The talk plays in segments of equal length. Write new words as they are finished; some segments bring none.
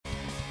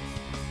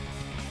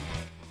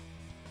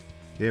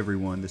Hey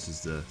everyone, this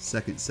is the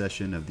second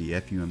session of the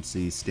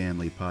FUMC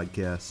Stanley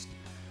podcast.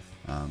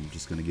 I'm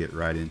just going to get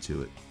right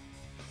into it.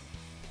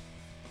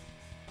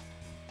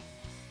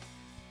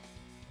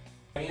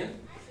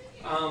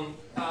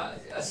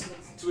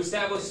 To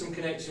establish some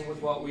connection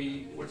with what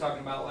we were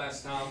talking about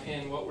last time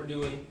and what we're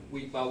doing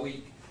week by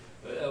week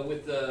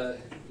with the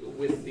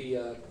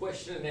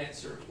question and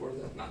answer, or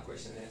the not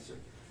question and answer,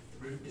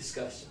 group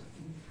discussion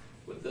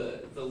with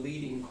the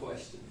leading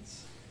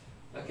questions.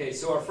 Okay,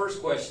 so our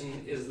first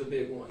question is the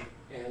big one,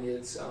 and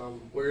it's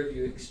where have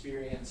you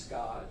experienced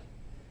God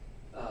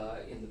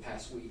in the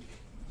past week?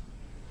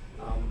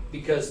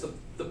 Because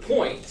the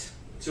point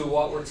to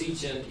what we're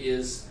teaching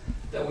is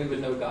that we would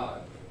know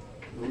God.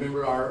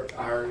 Remember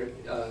our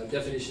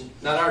definition,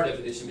 not our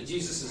definition, but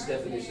Jesus'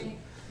 definition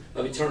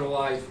of eternal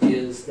life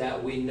is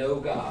that we know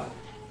God,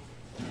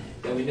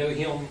 that we know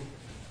Him,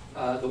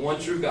 the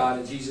one true God,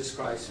 and Jesus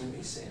Christ whom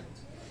He sent.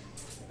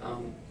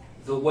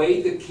 The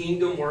way the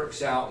kingdom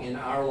works out in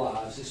our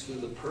lives is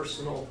through the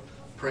personal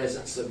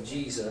presence of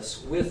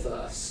Jesus with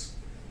us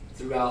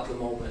throughout the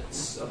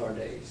moments of our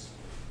days,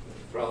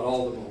 throughout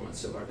all the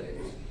moments of our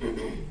days.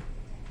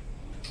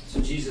 So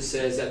Jesus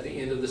says at the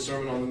end of the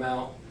Sermon on the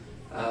Mount,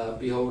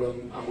 behold,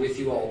 I'm with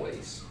you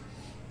always.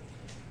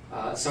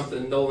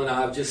 Something Noel and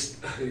I have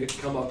just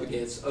come up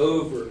against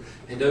over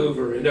and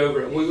over and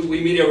over. And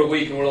we meet every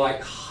week and we're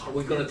like, are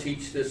we going to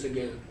teach this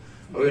again?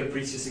 Are we going to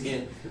preach this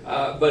again?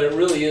 But it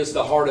really is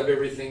the heart of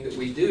everything that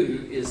we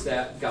do, is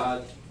that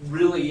God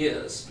really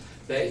is,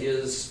 that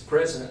His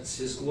presence,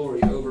 His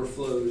glory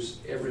overflows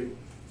every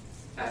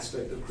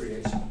aspect of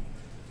creation.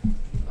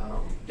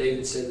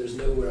 David said, there's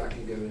nowhere I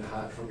can go to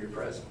hide from your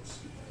presence.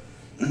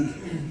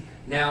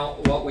 Now,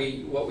 what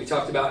we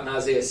talked about in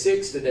Isaiah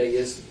 6 today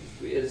is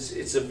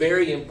it's a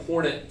very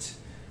important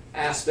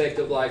aspect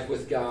of life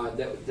with God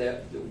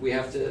that we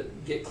have to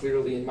get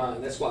clearly in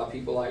mind. That's why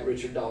people like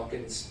Richard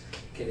Dawkins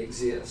can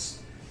exist.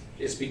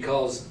 It's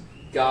because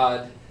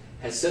God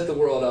has set the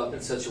world up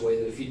in such a way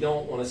that if you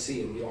don't want to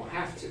see Him, you don't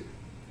have to.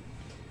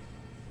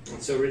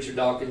 And so Richard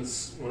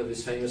Dawkins, one of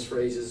his famous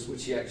phrases,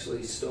 which he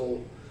actually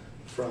stole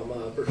from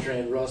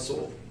Bertrand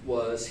Russell,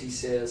 was, he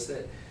says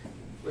that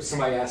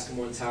somebody asked him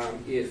one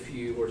time, if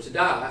you were to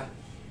die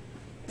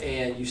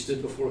and you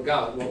stood before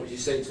God, what would you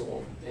say to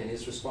Him? And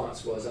his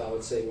response was, I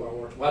would say, well,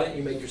 why don't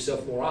you make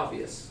yourself more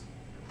obvious?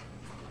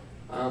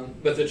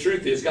 But the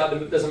truth is,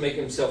 God doesn't make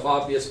Himself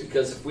obvious,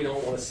 because if we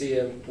don't want to see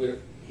Him,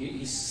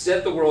 He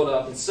set the world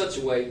up in such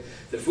a way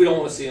that if we don't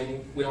want to see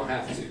Him, we don't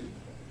have to.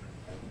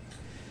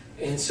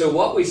 And so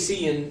what we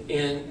see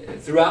in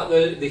throughout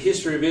the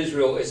history of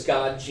Israel is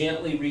God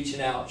gently reaching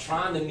out,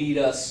 trying to meet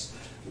us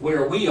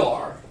where we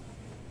are,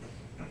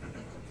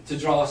 to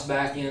draw us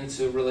back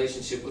into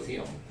relationship with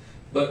Him.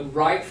 But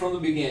right from the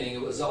beginning,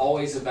 it was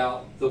always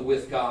about the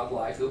with God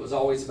life. It was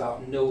always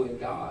about knowing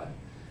God.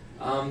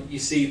 You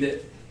see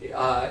that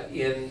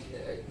in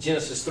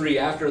Genesis 3,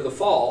 after the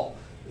fall,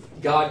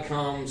 God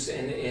comes,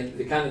 and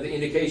the kind of the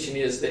indication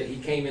is that He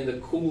came in the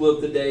cool of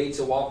the day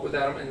to walk with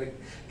Adam, and the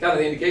kind of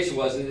the indication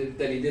was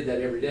that He did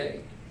that every day.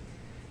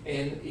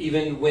 And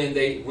even when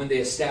they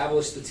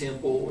established the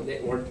temple,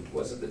 or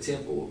was it the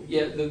temple?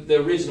 Yeah, the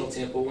original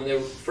temple, when they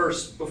were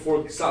first,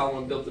 before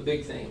Solomon built the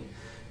big thing,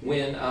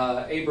 when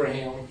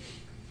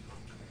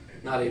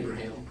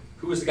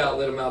who was the guy that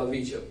led them out of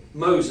Egypt?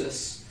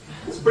 Moses.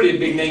 It's a pretty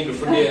big name to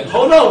forget.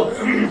 Hold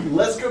on.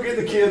 Let's go get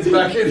the kids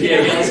back in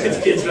here. Yeah, let's get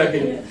the kids back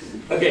in here.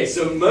 Okay,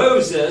 so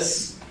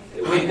Moses,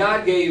 when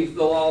God gave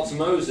the law to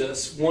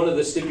Moses, one of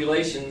the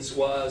stipulations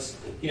was,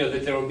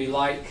 that there would be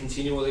light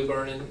continually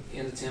burning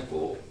in the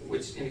temple,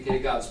 which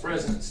indicated God's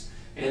presence.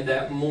 And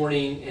that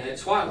morning and at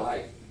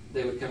twilight,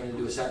 they would come in and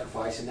do a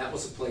sacrifice. And that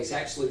was a place,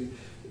 actually,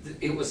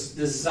 it was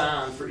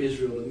designed for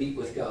Israel to meet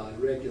with God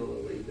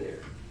regularly there.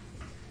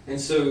 And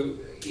so,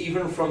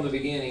 even from the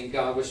beginning,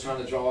 God was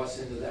trying to draw us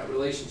into that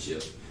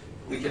relationship.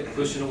 We kept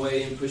pushing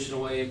away and pushing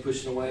away and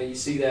pushing away. You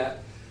see that.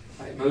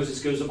 Right?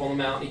 Moses goes up on the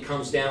mountain, he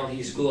comes down,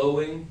 he's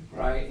glowing,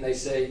 right? And they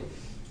say,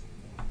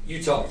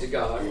 you talk to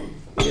God.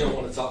 We don't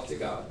want to talk to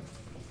God.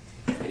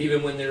 And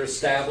even when they're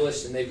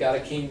established and they've got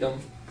a kingdom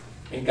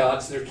and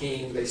God's their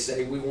king, they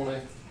say, we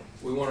want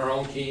our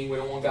own king. We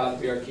don't want God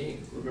to be our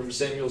king. Remember,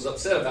 Samuel's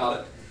upset about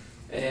it.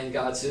 And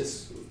God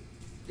says,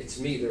 it's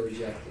me they're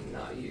rejecting,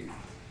 not you.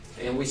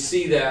 And we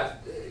see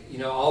that,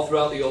 all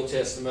throughout the Old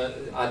Testament.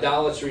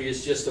 Idolatry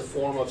is just a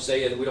form of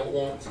saying we don't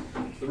want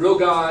the real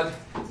God.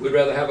 We'd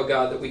rather have a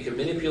God that we can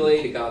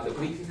manipulate, a God that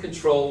we can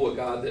control, a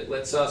God that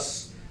lets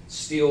us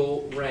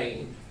still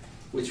reign,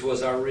 which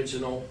was our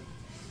original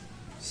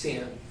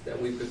sin, that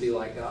we could be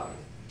like God.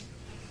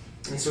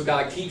 And so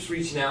God keeps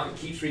reaching out and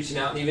keeps reaching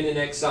out. And even in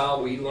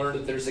exile, we learned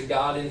that there's a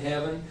God in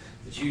heaven.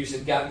 The Jews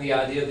had gotten the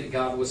idea that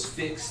God was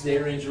fixed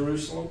there in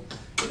Jerusalem.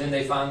 And then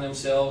they find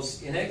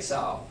themselves in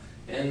exile.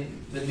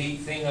 And the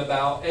neat thing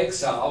about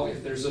exile,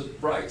 if there's a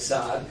bright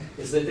side,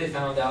 is that they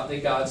found out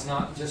that God's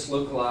not just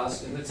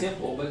localized in the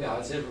temple, but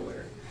God's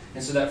everywhere.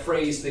 And so that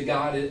phrase, the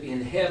God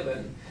in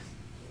heaven,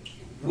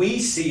 we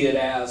see it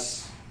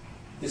as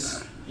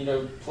this,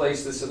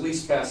 place that's at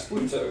least past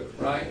Pluto,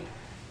 right?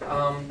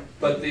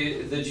 But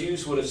the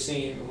Jews would have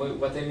seen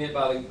what they meant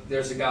by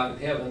there's a God in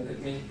heaven.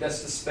 I mean,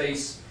 that's the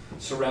space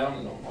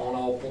surrounding them on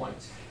all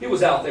points. It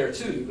was out there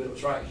too, but it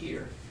was right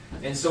here.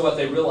 And so what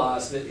they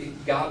realized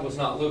that God was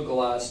not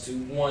localized to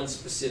one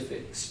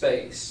specific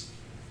space,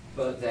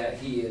 but that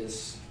He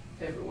is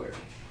everywhere.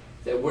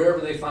 That wherever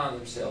they find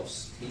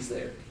themselves, He's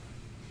there.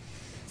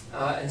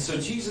 And so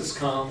Jesus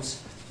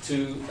comes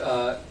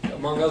to,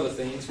 among other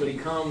things, but He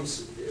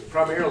comes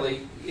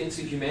primarily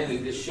into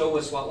humanity to show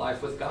us what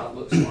life with God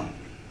looks like.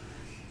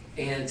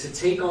 And to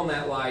take on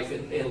that life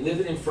and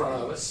live it in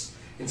front of us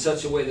in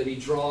such a way that He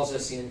draws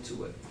us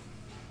into it.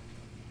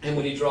 And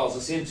when He draws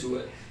us into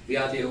it, the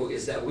idea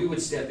is that we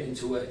would step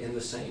into it in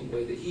the same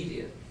way that He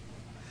did.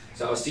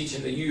 So I was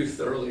teaching the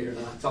youth earlier, and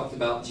I talked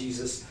about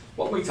Jesus,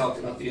 what we talked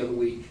about the other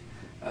week,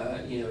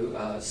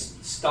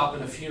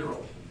 stopping a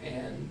funeral.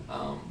 And,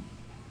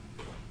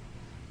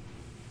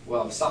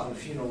 stopping a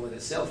funeral in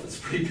itself is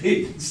a pretty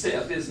big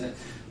step, isn't it?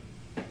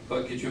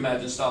 But could you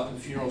imagine stopping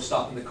the funeral,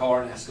 stopping the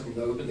car, and asking them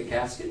to open the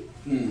casket?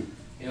 And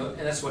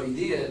that's what He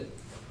did,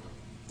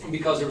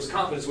 because there was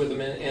confidence with them,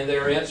 and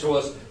their answer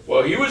was,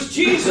 well, He was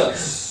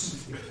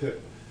Jesus.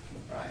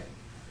 Right.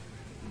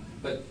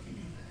 But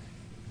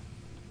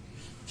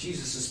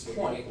Jesus'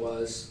 point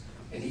was,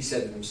 and He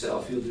said it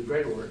Himself, He'll do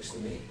greater works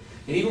than me.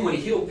 And even when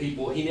He healed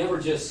people, He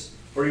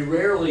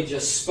rarely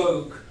just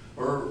spoke,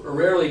 or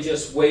rarely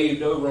just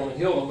waved over them and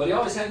healed them, but He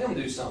always had them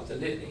do something,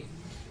 didn't He?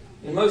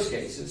 In most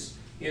cases,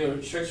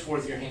 stretch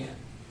forth your hand.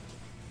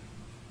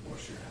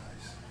 Wash your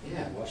eyes.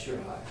 Yeah, wash your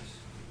eyes.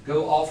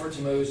 Go offer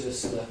to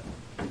Moses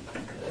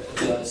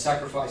the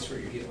sacrifice for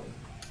your healing.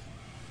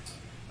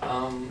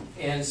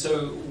 And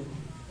so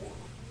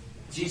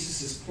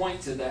Jesus'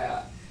 point to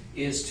that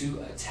is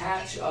to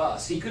attach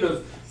us. He could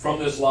have, from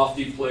this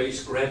lofty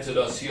place, granted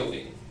us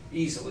healing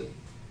easily.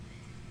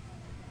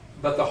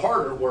 But the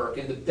harder work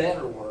and the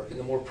better work and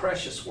the more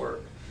precious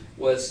work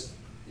was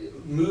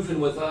moving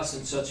with us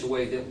in such a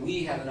way that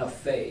we had enough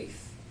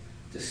faith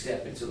to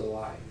step into the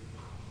light.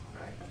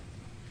 Right?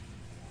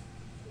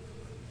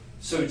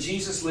 So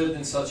Jesus lived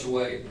in such a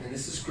way, and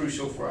this is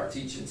crucial for our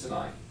teaching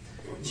tonight.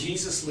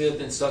 Jesus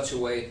lived in such a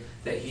way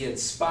that He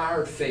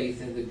inspired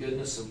faith in the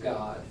goodness of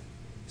God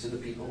to the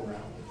people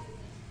around Him.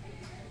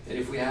 That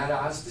if we had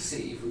eyes to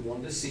see, if we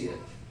wanted to see it,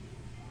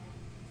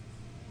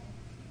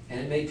 and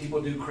it made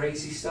people do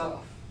crazy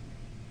stuff.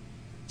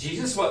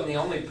 Jesus wasn't the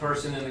only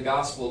person in the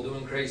gospel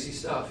doing crazy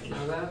stuff. You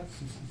know that?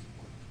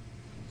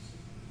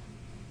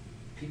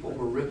 People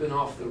were ripping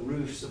off the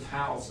roofs of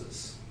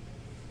houses.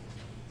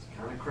 It's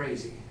kind of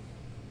crazy.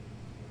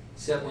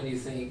 Except when you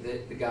think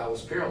that the guy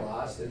was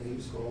paralyzed and he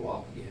was going to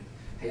walk again.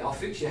 Hey, I'll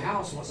fix your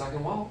house once I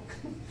can walk.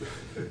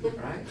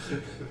 Right?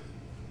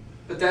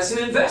 But that's an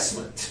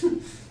investment.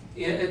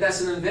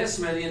 That's an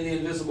investment in the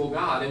invisible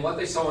God. And what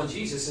they saw in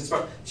Jesus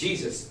inspired,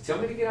 Jesus, tell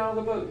me to get out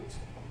of the boat.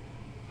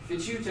 If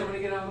it's you, tell me to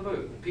get out of the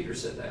boat. Peter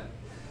said that.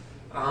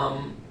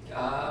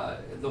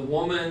 The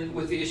woman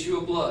with the issue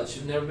of blood,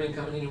 she'd never been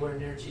coming anywhere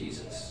near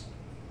Jesus.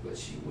 But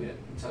she went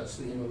and touched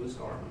the hem of His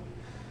garment.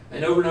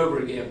 And over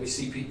again, we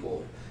see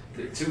people,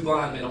 the two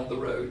blind men on the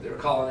road, they're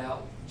calling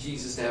out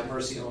Jesus to have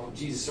mercy on them.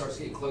 Jesus starts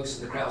getting close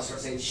and the crowd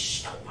starts saying,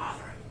 shh, don't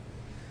bother him.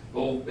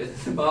 Well,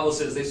 the Bible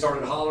says they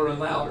started hollering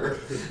louder.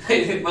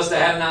 They must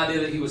have had an idea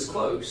that He was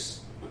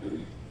close.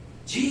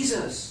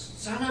 Jesus,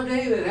 Son of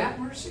David, have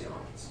mercy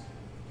on us.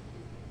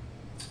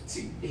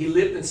 See, He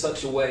lived in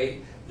such a way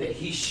that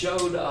He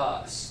showed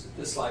us that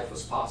this life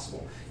was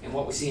possible. And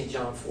what we see in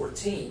John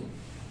 14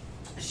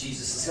 is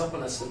Jesus is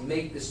helping us to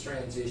make this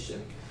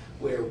transition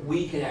where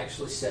we can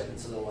actually step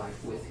into the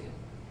life with Him.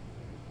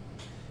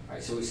 All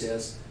right, so He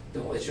says,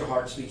 don't let your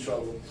hearts be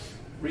troubled.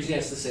 The reason He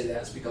has to say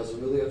that is because they're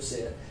really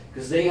upset.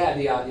 Because they had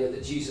the idea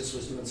that Jesus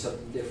was doing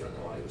something different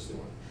than what He was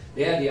doing.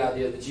 They had the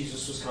idea that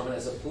Jesus was coming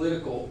as a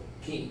political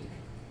king.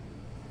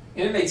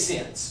 And it made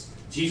sense.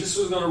 Jesus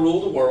was going to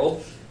rule the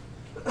world.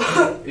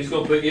 He's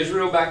going to put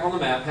Israel back on the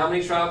map. How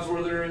many tribes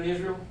were there in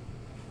Israel?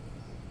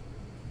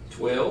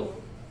 12.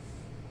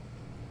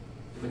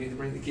 Do we need to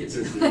bring the kids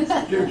in?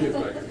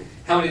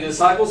 How many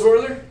disciples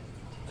were there?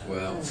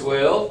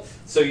 12.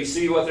 So you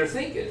see what they're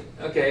thinking.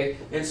 Okay.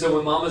 And so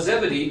when Mama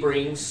Zebedee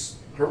brings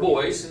her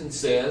boys and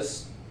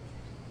says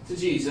to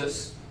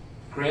Jesus,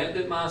 grant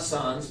that my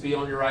sons be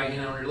on your right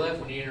hand and on your left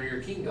when you enter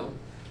your kingdom.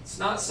 It's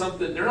not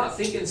something, they're not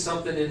thinking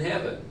something in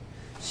heaven.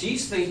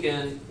 She's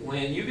thinking,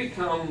 when you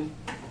become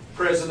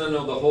president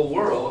of the whole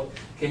world,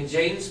 can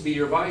James be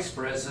your vice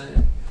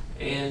president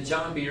and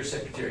John be your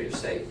secretary of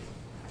state?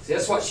 See,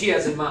 that's what she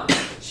has in mind.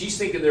 She's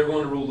thinking they're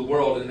going to rule the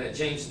world and that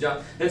James and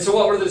John. And so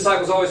what were the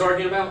disciples always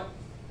arguing about?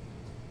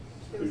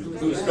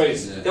 Who was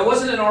crazy? That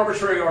wasn't an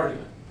arbitrary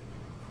argument.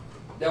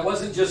 That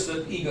wasn't just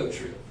an ego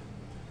trip.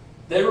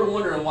 They were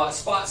wondering what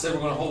spots they were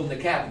going to hold in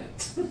the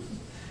cabinet. You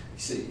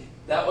see,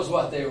 that was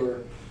what they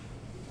were.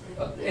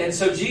 And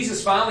so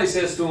Jesus finally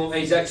says to them,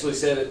 He's actually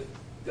said it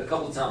a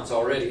couple of times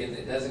already, and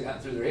it hasn't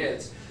gotten through their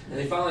heads. And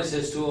He finally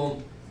says to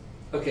them,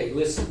 okay,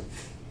 listen,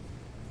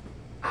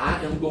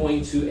 I am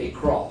going to a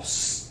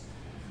cross.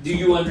 Do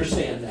you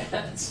understand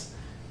that?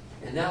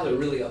 And now they're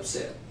really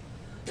upset.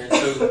 And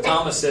so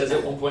Thomas says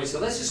at one point, he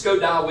said, let's just go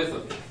die with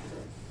them.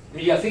 I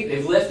mean, I think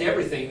they've left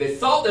everything. They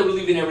thought they were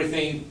leaving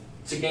everything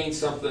to gain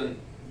something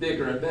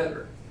bigger and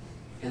better.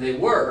 And they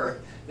were.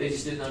 They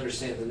just didn't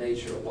understand the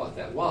nature of what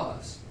that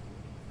was.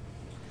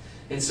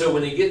 And so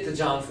when they get to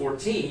John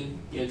 14,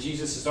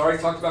 Jesus has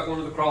already talked about going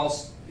to the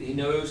cross. He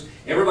knows,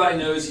 everybody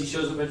knows he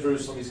shows up in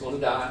Jerusalem, he's going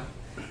to die.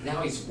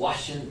 Now he's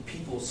washing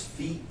people's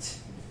feet.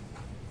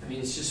 I mean,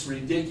 it's just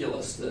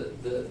ridiculous,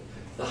 the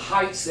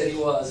heights that he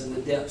was and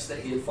the depths that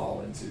he had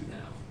fallen to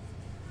now.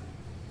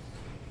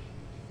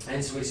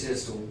 And so he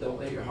says to them, don't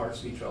let your hearts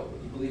be troubled.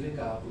 You believe in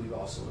God, believe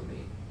also in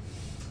me.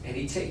 And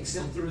he takes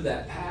them through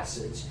that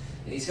passage,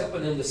 and he's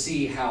helping them to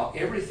see how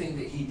everything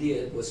that he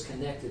did was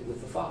connected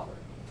with the Father.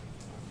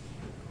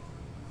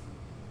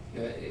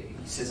 He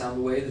says, I'm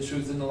the way, the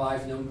truth, and the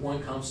life. No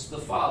one comes to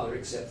the Father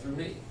except through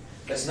me.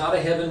 That's not a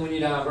heaven when you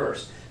die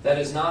verse. That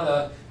is not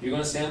a, you're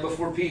going to stand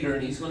before Peter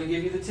and he's going to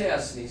give you the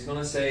test and he's going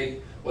to say,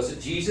 was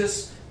it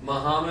Jesus,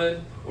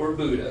 Muhammad, or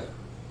Buddha?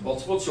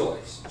 Multiple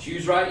choice.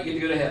 Choose right, you get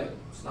to go to heaven.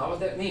 It's not what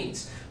that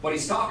means. What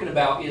he's talking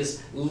about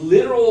is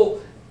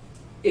literal,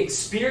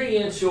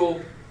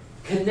 experiential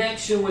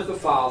connection with the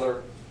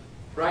Father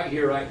right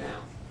here, right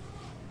now.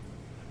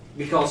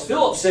 Because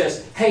Philip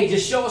says, hey,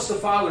 just show us the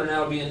Father and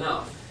that'll be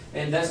enough.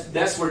 And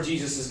that's where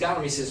Jesus has got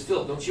him. He says,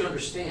 Philip, don't you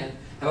understand?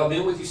 Have I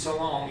been with you so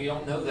long, you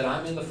don't know that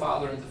I'm in the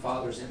Father and the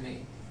Father's in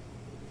me?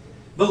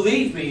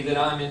 Believe me that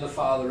I'm in the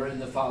Father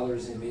and the Father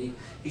is in me.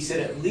 He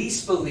said, at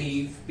least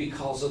believe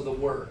because of the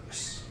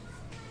works.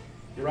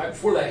 And right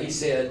before that, he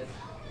said,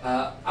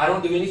 I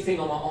don't do anything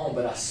on my own,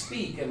 but I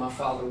speak and my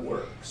Father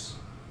works.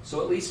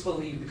 So at least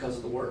believe because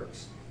of the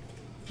works.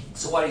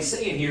 So what he's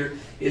saying here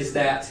is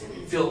that,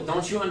 Philip,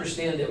 don't you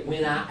understand that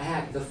when I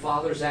act, the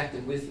Father's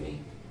acting with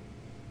me?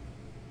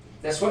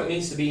 That's what it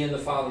means to be in the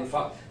Father and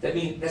Father. That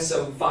means that's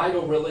a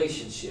vital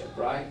relationship,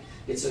 right?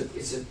 It's an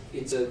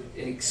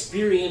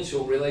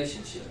experiential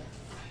relationship.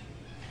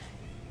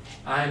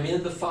 I am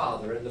in the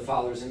Father and the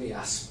Father is in me.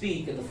 I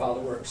speak and the Father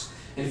works.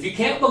 And if you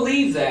can't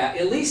believe that,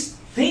 at least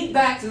think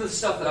back to the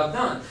stuff that I've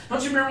done.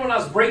 Don't you remember when I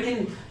was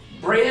breaking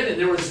bread and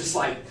there was just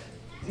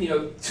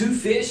 2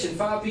 fish and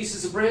 5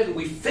 pieces of bread and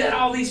we fed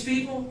all these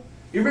people?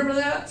 You remember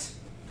that?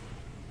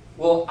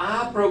 Well,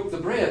 I broke the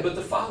bread, but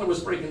the Father was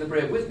breaking the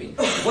bread with me.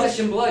 Flesh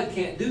and blood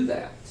can't do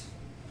that.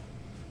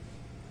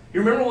 You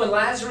remember when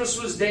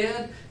Lazarus was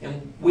dead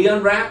and we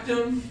unwrapped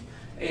him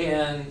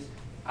and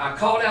I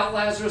called out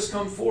Lazarus,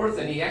 come forth,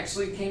 and he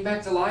actually came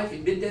back to life.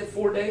 He'd been dead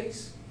 4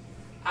 days.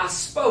 I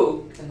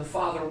spoke and the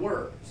Father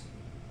worked.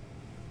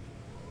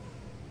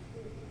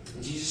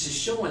 And Jesus is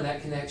showing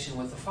that connection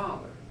with the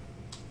Father,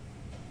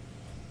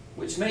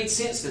 which made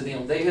sense to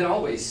them. They had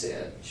always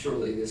said,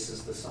 surely this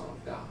is the Son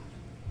of God.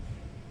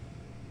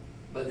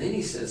 But then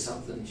he says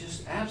something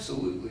just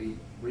absolutely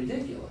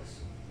ridiculous.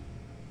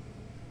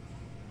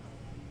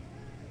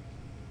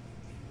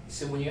 He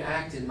said, when you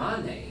act in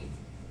my name,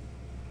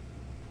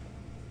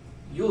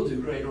 you'll do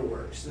greater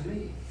works than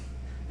me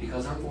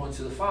because I'm going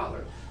to the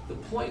Father. The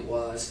point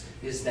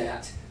is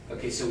that,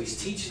 okay, so he's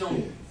teaching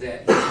them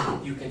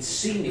that you can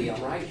see me.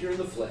 I'm right here in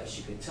the flesh.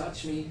 You can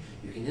touch me.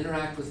 You can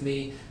interact with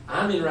me.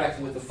 I'm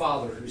interacting with the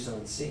Father who's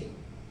unseen.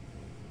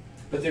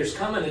 But there's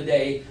coming a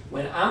day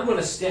when I'm going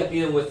to step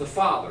in with the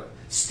Father.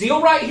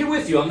 Still right here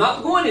with you. I'm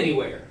not going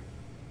anywhere.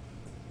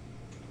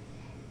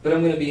 But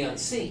I'm going to be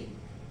unseen.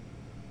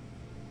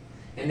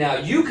 And now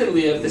you can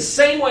live the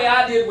same way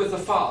I did with the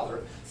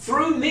Father.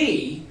 Through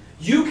me,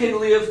 you can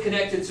live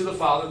connected to the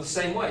Father the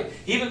same way.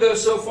 He even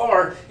goes so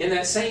far in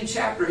that same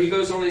chapter, he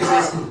goes on and he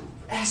says,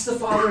 ask the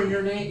Father in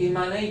your name, in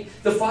my name.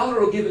 The Father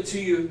will give it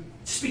to you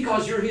just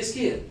because you're his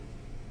kid.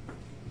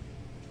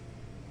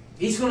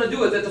 He's going to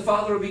do it that the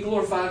Father will be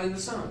glorified in the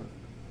Son.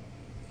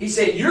 He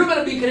said, you're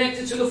going to be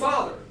connected to the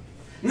Father.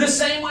 In the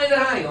same way that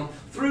I am,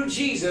 through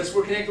Jesus,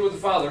 we're connected with the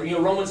Father.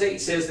 Romans 8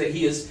 says that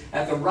he is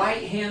at the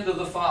right hand of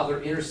the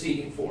Father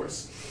interceding for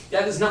us.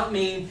 That does not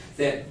mean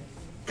that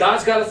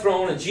God's got a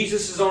throne and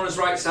Jesus is on his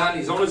right side and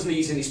he's on his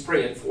knees and he's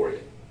praying for you.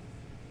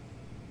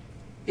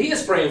 He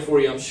is praying for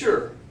you, I'm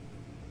sure.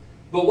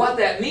 But what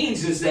that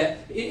means is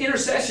that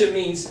intercession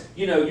means,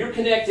 you're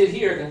connected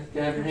here.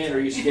 Can I have your hand or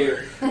are you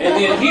scared? And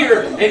then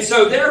here, and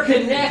so they're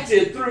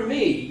connected through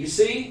me, you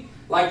see?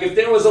 Like if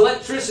there was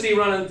electricity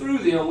running through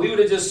them, we would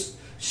have just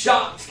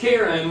shocked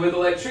Karen with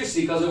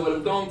electricity because it would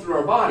have gone through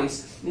our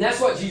bodies. And that's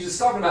what Jesus is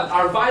talking about.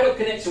 Our vital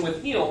connection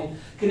with him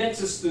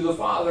connects us through the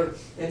Father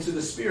and to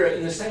the Spirit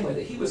in the same way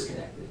that he was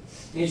connected.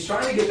 And he's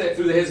trying to get that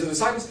through the heads of the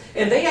disciples.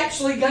 And they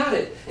actually got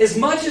it. As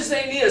much as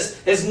they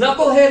missed, as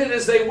knuckleheaded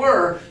as they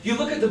were, you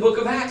look at the book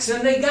of Acts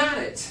and they got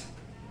it.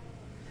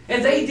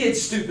 And they did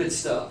stupid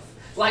stuff.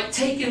 Like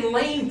taking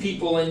lame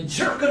people and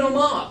jerking them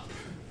up.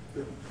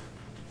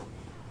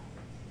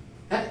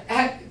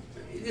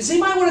 Does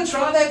anybody want to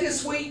try that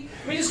this week?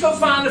 Just go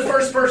find the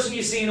first person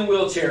you see in a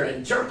wheelchair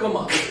and jerk them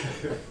up.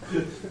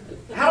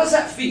 How does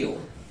that feel?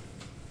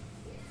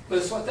 But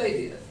it's what they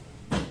did.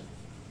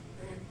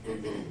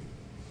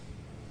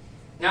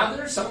 Now,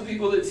 there are some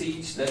people that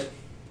teach that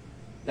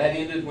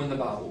ended when the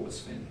Bible was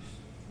finished.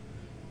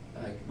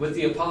 Like with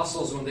the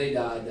apostles, when they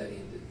died, that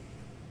ended.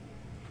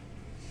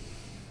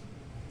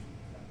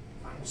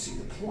 I don't see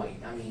the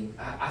point. I mean,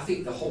 I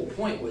think the whole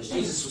point was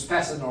Jesus was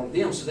passing it on to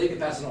them so they could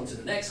pass it on to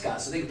the next guy,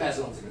 so they could pass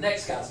it on to the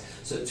next guys.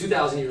 So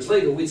 2,000 years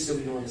later, we'd still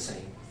be doing the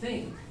same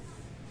thing.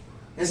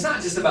 And it's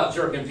not just about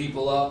jerking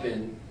people up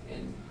and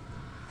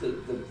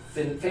the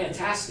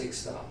fantastic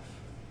stuff.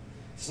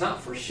 It's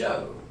not for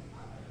show.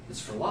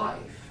 It's for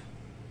life.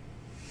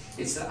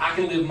 It's that I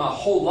can live my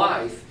whole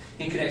life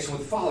in connection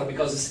with the Father,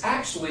 because it's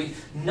actually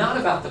not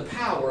about the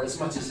power as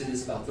much as it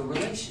is about the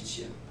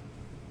relationship.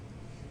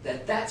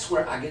 That's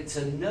where I get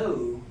to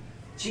know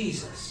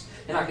Jesus.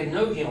 And I can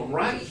know Him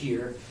right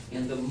here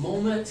in the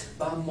moment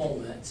by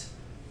moment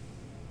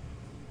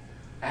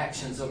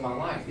actions of my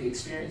life, the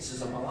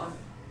experiences of my life.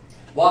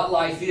 What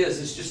life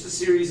is just a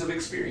series of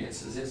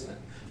experiences, isn't it?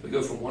 We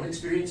go from one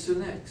experience to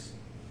the next.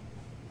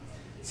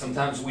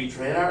 Sometimes we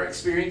dread our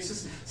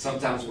experiences.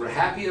 Sometimes we're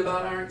happy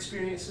about our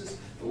experiences.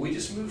 But we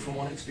just move from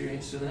one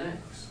experience to the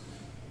next.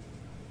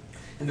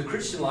 And the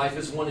Christian life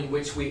is one in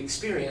which we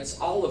experience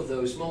all of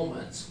those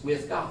moments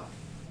with God.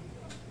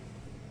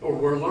 Or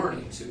we're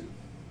learning to.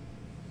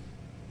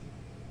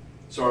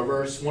 So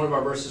one of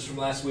our verses from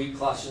last week,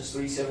 Colossians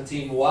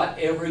 3:17,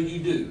 whatever you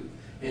do,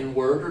 in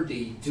word or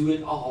deed, do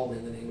it all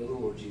in the name of the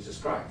Lord Jesus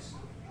Christ.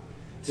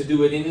 To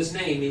do it in His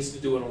name means to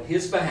do it on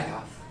His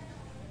behalf.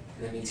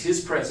 And that means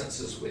His presence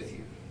is with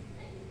you.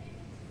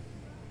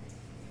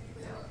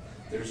 Now,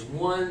 there's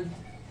one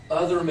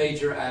other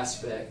major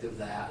aspect of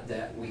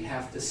that we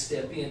have to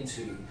step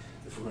into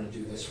if we're going to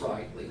do this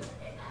rightly.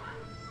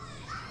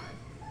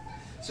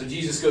 So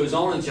Jesus goes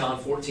on in John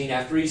 14,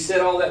 after He said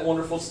all that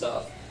wonderful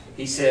stuff,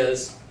 He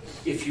says,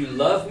 if you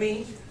love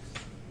me,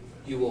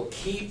 you will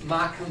keep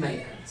my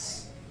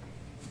commands.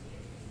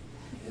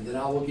 And then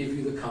I will give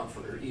you the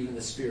Comforter, even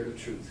the Spirit of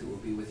truth, who will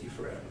be with you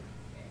forever.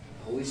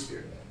 The Holy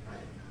Spirit. Right?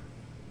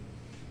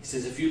 He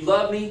says, if you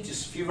love me,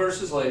 just a few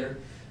verses later,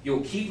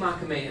 you'll keep my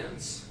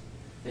commands.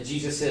 And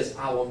Jesus says,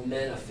 I will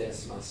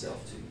manifest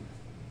myself to you.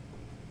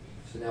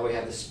 So now we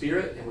have the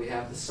Spirit and we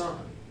have the Son.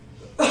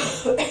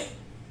 He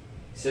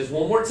says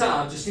one more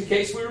time, just in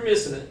case we were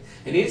missing it.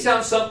 And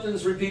anytime something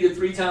is repeated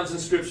 3 times in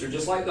Scripture,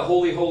 just like the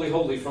holy, holy,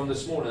 holy from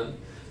this morning,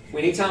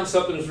 anytime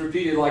something is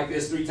repeated like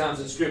this 3 times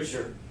in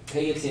Scripture,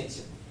 pay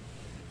attention.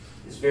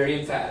 It's very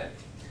emphatic.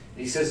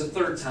 And He says a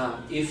third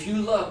time, if you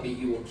love me,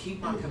 you will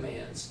keep my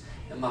commands,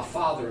 and my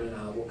Father and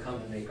I will come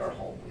and make our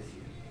home with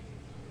you.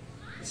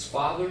 His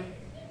Father,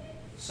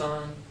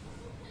 Son,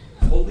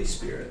 Holy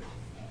Spirit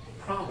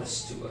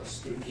promised to us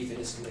through keeping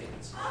His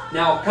commands.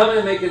 Now, coming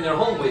and making their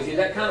home with you,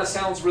 that kind of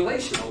sounds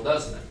relational,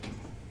 doesn't it?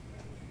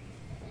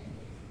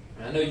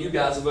 I know you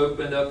guys have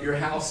opened up your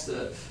house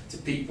to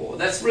people.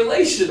 That's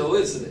relational,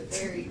 isn't it?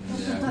 Very.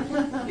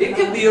 Yeah. It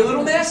can be a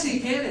little messy,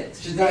 can't it?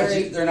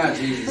 They're not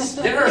Jesus.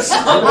 There are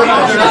some people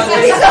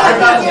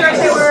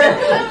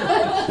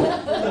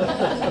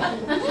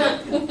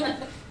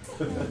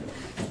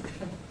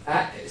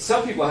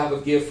some people have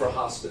a gift for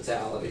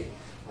hospitality.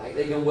 Like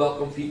they can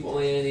welcome people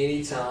in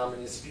anytime,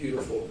 and it's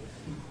beautiful.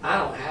 I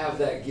don't have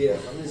that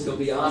gift. I'm just gonna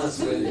be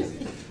honest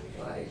with you.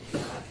 Like,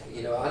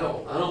 I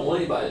don't want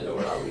anybody to know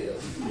where I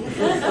live.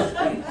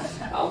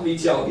 I'll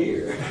meet y'all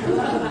here.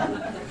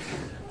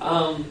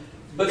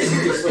 But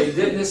seriously,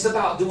 it's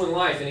about doing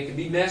life, and it can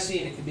be messy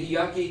and it can be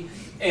yucky.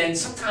 And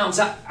sometimes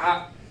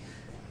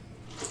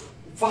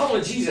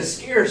following Jesus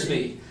scares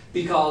me,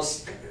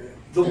 because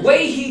the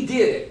way He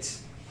did it,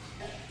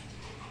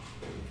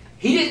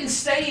 He didn't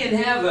stay in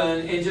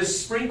heaven and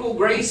just sprinkle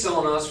grace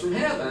on us from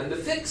heaven to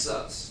fix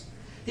us.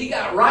 He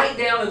got right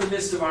down in the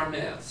midst of our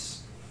mess.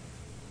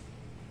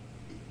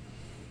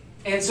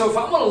 And so if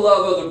I'm going to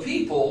love other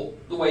people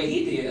the way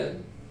He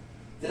did,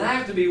 then I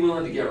have to be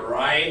willing to get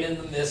right in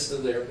the midst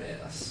of their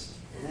mess.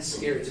 And that's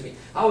scary to me.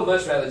 I would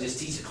much rather just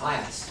teach a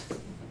class.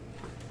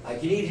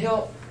 Like, you need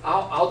help?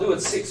 I'll do a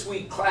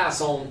 6-week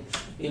class on,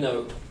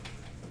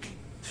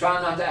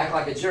 trying not to act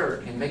like a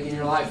jerk and making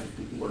your life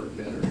work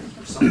better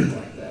or something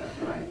like that,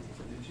 right?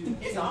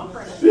 It's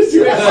offering.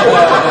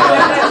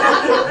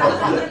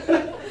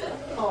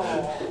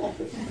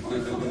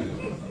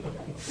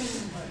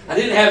 I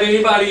didn't have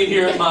anybody in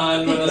here in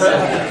mind when I said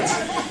that.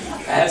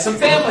 I had some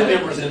family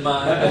members in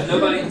mind, but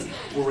nobody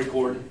will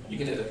record. You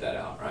can edit that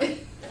out,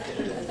 right?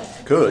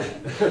 Good.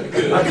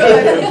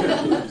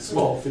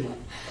 Small feet.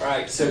 All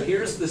right, so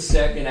here's the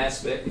second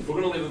aspect. If we're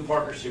going to live in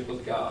partnership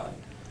with God,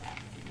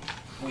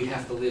 we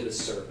have to live as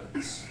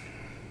servants.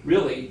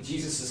 Really,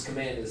 Jesus'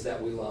 command is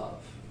that we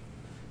love.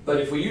 But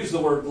if we use the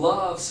word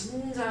love,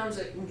 sometimes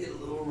it can get a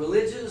little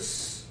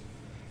religious.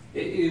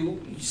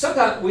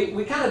 Sometimes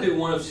we kind of do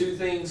one of two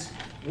things.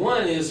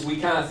 One is we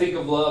kind of think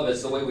of love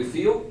as the way we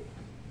feel,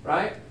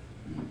 right?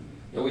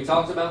 We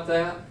talked about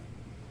that.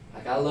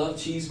 Like, I love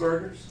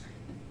cheeseburgers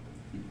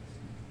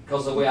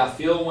because the way I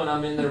feel when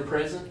I'm in their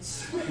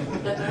presence.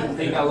 I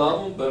think I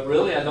love them, but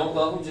really I don't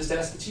love them. Just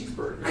ask the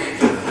cheeseburger.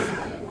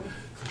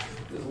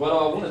 Because what do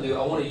I want to do?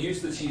 I want to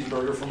use the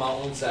cheeseburger for my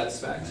own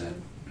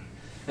satisfaction.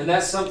 And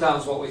that's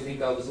sometimes what we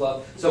think of as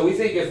love. So we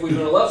think if we're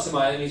going to love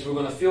somebody, that means we're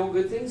going to feel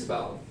good things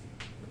about them.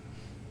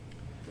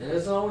 And it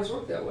doesn't always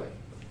work that way.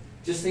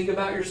 Just think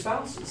about your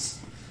spouses.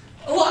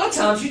 A lot of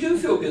times you do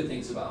feel good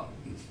things about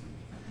them.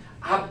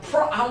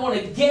 I want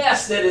to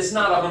guess that it's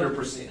not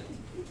 100%.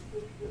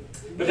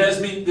 But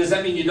does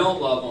that mean you don't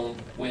love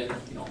them when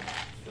you don't?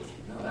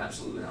 No,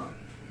 absolutely not.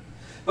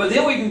 But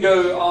then we can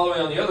go all the way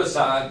on the other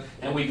side,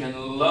 and we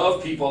can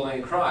love people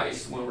in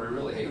Christ when we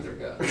really hate their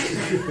guts.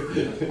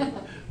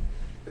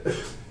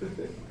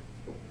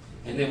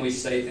 And then we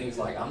say things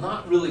like, I'm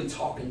not really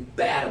talking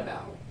bad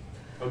about them.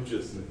 I'm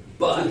just saying.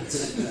 But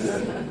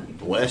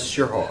Bless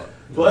your heart.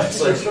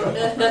 Bless her.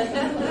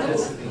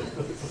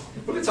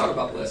 we're going to talk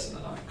about blessing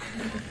tonight.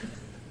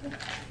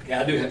 Okay,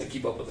 I do have to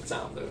keep up with the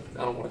time, though.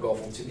 I don't want to go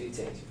off on too many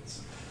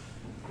tangents.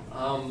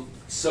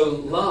 So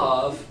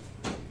love,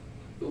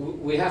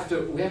 we have to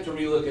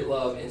relook at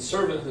love, and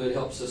servanthood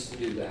helps us to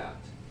do that.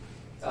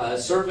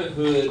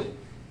 Servanthood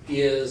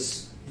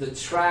is the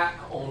track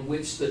on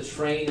which the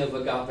train of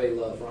agape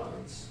love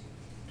runs.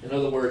 In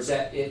other words,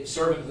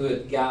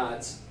 servanthood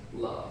guides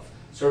love.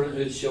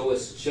 Servanthood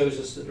shows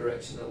us the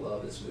direction that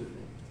love is moving.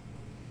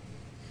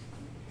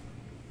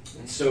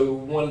 And so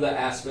one of the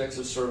aspects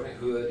of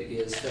servanthood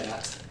is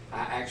that I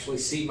actually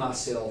see you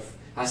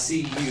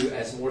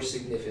as more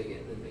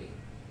significant than me.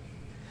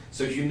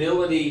 So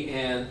humility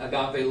and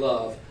agape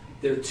love,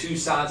 they're two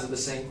sides of the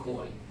same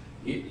coin.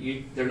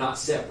 They're not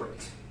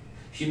separate.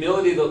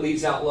 Humility that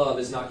leaves out love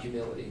is not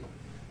humility.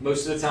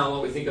 Most of the time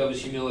what we think of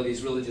as humility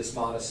is really just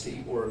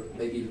modesty, or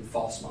maybe even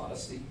false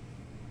modesty.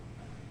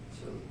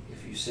 So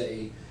if you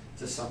say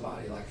to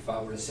somebody, like if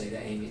I were to say to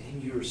Amy,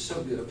 and you are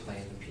so good at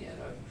playing the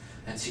piano,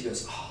 and she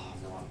goes, oh,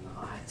 no, I'm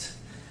not.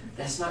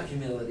 That's not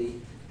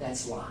humility,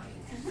 that's lying.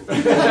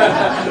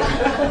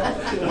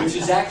 Which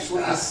is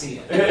actually a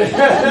sin.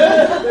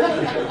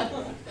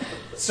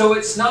 So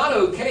it's not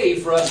okay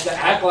for us to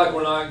act like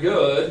we're not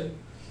good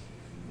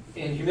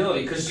in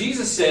humility. Because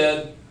Jesus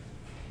said,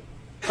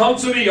 come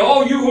to me,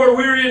 all you who are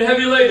weary and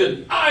heavy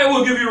laden, I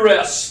will give you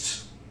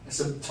rest. That's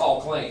a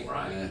tall claim,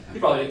 right? Yeah. He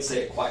probably didn't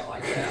say it quite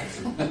like that.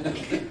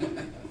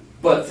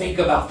 But think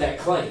about that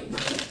claim.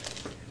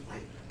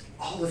 Like,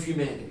 all of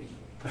humanity,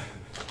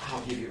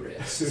 I'll give you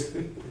rest.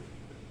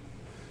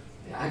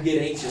 I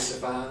get anxious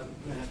if I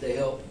have to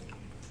help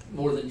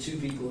more than 2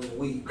 people in a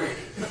week.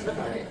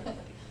 Right?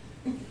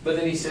 But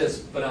then he says,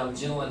 but I'm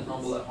gentle and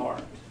humble at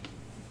heart.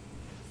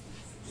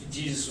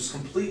 Jesus was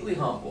completely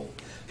humble.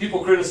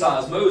 People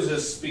criticize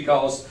Moses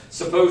because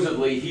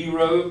supposedly he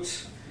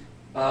wrote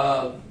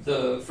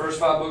the first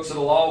 5 books of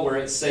the law, where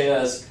it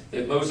says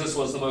that Moses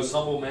was the most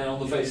humble man on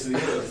the face of the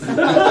earth.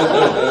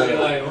 You're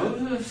like,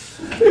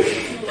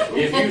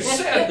 if you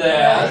said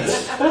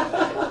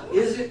that,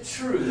 is it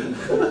true?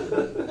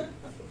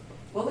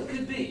 Well, it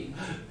could be.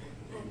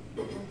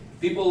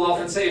 People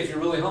often say if you're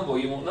really humble,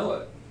 you won't know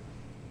it.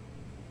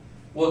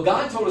 Well,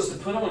 God told us to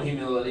put on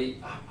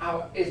humility.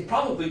 It'd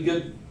probably be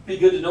good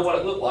to know what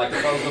it looked like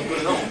if I was going to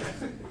put it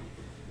on.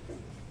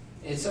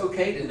 It's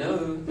okay to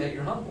know that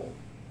you're humble.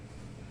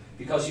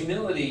 Because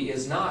humility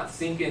is not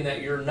thinking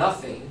that you're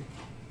nothing.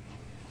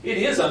 It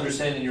is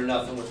understanding you're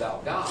nothing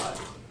without God.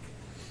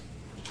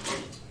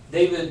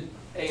 David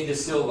A. De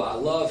Silva, I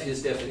love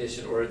his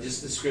definition, or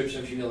just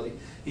description of humility.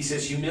 He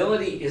says,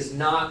 humility is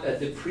not a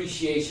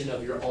depreciation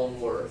of your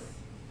own worth,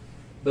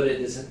 but it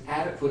is an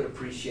adequate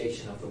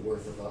appreciation of the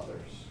worth of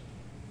others.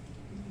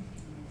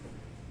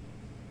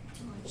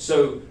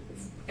 So,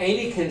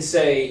 Amy can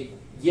say,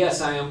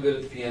 yes, I am good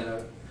at the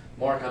piano.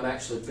 Mark, I'm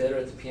actually better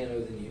at the piano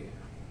than you.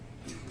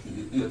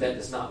 But that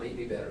does not make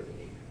me better than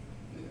you.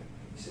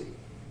 You see?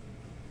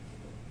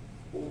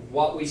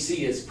 What we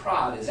see as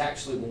pride is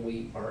actually when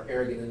we are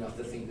arrogant enough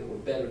to think that we're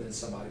better than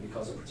somebody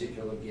because of a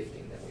particular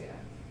gifting that we have.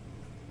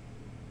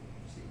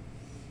 See?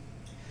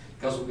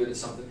 Because we're good at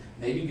something.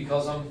 Maybe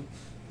because I'm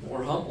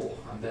more humble,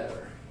 I'm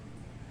better.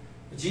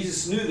 But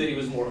Jesus knew that he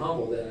was more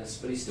humble than us,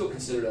 but he still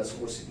considered us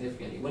more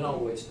significant. He went all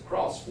the way to the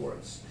cross for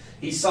us.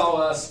 He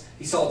saw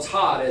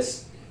Todd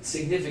as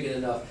significant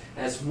enough,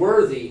 as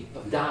worthy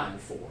of dying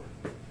for.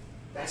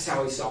 That's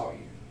how he saw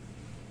you.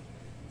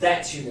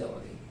 That's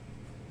humility.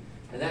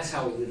 And that's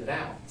how we live it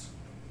out.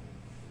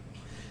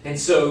 And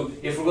so,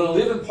 if we're going to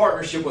live in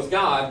partnership with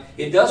God,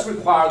 it does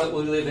require that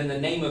we live in the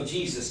name of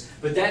Jesus.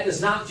 But that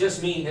does not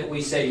just mean that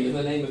we say in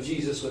the name of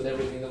Jesus with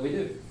everything that we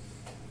do.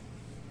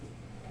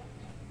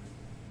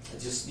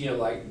 It's just,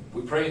 like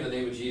we pray in the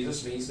name of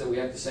Jesus means that we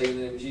have to say in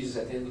the name of Jesus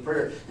at the end of the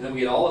prayer. And then we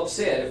get all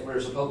upset if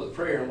there's a public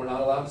prayer and we're not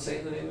allowed to say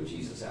in the name of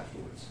Jesus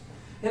afterwards.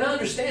 And I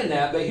understand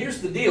that, but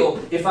here's the deal.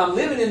 If I'm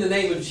living in the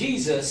name of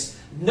Jesus,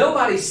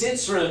 nobody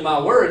censoring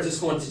my words is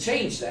going to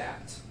change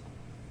that.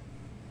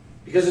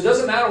 Because it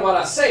doesn't matter what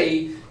I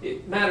say,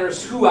 it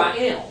matters who I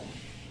am.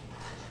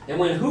 And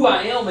when who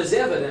I am is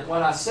evident,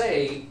 what I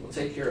say will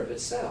take care of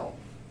itself.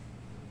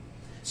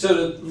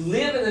 So to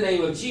live in the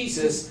name of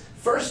Jesus,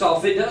 first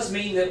off, it does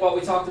mean that what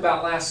we talked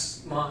about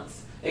last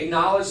month.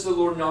 Acknowledge the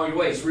Lord in all your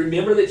ways.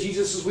 Remember that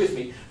Jesus is with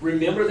me.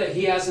 Remember that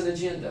he has an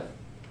agenda.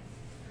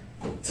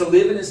 To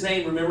live in his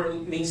name, remember,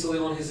 it means to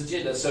live on his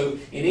agenda. So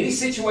in any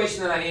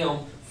situation that I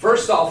am,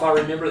 first off, I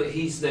remember that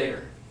he's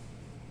there.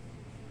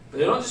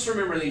 But I don't just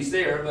remember that He's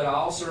there, but I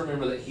also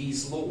remember that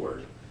He's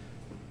Lord.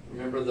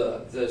 Remember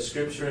the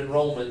scripture in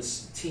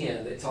Romans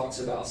 10 that talks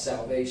about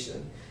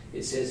salvation.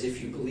 It says,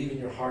 if you believe in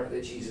your heart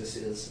that Jesus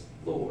is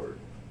Lord.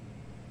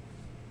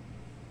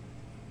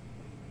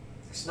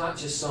 It's not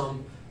just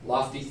some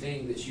lofty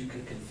thing that you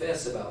can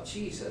confess about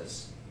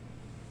Jesus.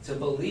 To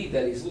believe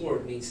that He's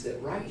Lord means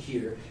that right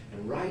here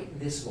and right in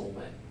this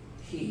moment,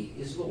 He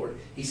is Lord.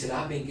 He said,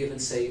 I've been given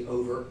say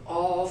over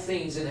all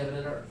things in heaven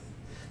and earth.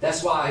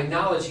 That's why I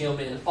acknowledge Him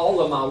in all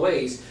of my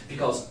ways,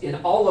 because in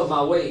all of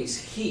my ways,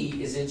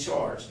 He is in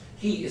charge.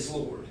 He is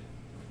Lord.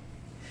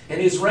 And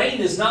His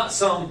reign is not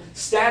some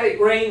static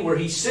reign where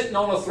He's sitting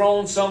on a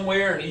throne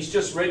somewhere and He's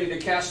just ready to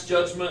cast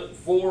judgment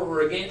for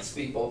or against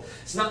people.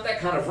 It's not that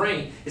kind of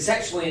reign. It's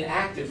actually an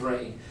active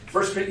reign.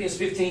 1 Corinthians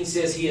 15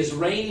 says He is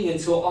reigning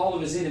until all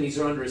of His enemies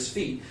are under His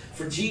feet.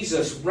 For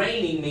Jesus,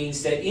 reigning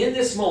means that in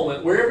this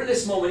moment, wherever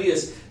this moment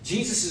is,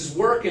 Jesus is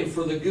working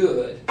for the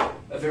good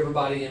of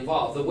everybody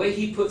involved. The way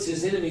He puts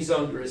His enemies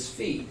under His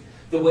feet,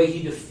 the way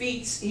He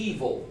defeats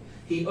evil,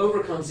 He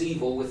overcomes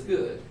evil with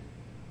good.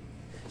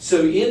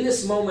 So in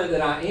this moment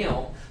that I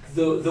am,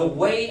 the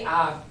way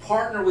I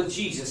partner with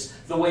Jesus,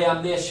 the way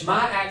I mesh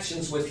my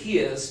actions with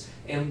His,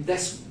 and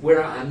that's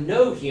where I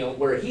know Him,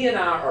 where He and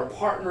I are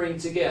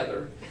partnering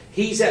together.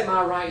 He's at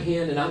my right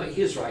hand and I'm at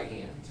His right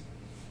hand.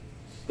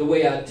 The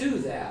way I do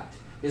that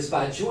is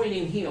by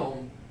joining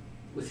Him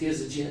with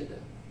His agenda,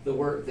 the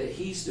work that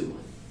He's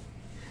doing.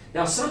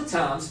 Now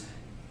sometimes,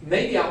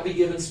 maybe I'll be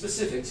given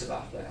specifics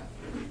about that.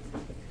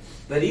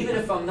 But even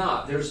if I'm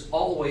not, there's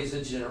always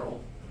a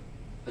general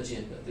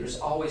agenda. There's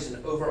always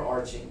an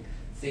overarching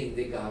thing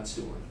that God's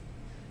doing.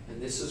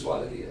 And this is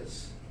what it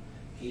is.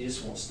 He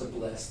just wants to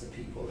bless the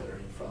people that are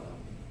in front of Him.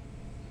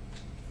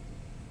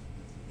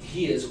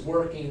 He is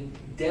working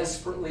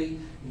desperately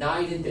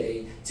night and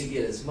day to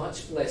get as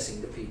much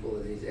blessing to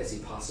people as He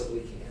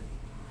possibly can.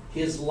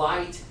 His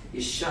light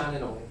is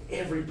shining on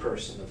every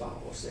person, the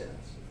Bible says.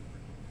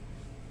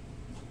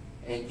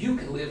 And you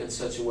can live in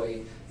such a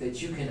way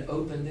that you can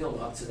open them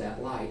up to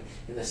that light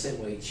in the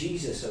same way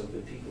Jesus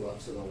opened people up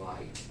to the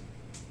light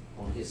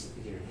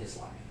here in His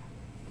life.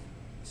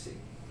 See?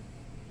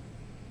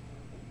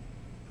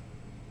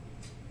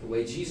 The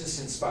way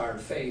Jesus inspired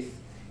faith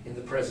in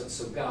the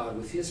presence of God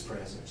with His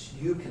presence,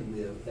 you can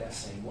live that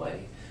same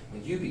way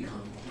when you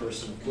become a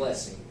person of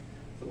blessing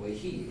the way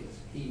He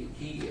is.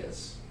 He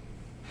is.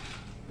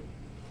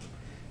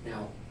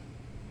 Now,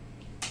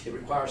 it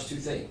requires two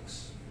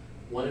things.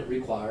 One, it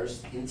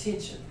requires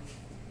intention.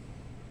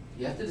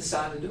 You have to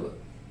decide to do it.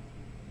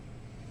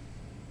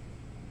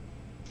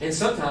 And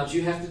sometimes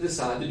you have to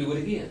decide to do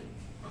it again.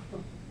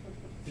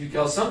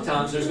 Because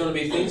sometimes there's going to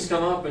be things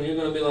come up and you're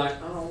going to be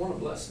like, I don't want to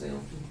bless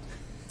them.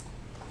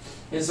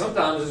 And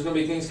sometimes there's going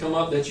to be things come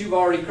up that you've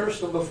already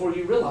cursed them before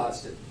you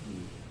realized it.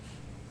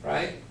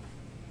 Right?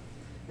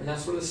 And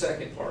that's where the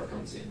second part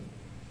comes in.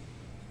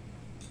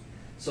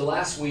 So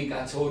last week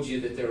I told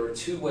you that there are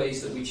two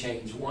ways that we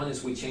change. One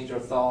is we change our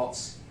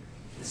thoughts.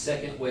 The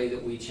second way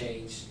that we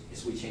change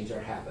is we change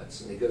our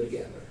habits, and they go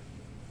together.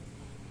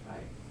 Right?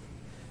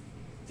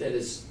 That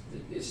is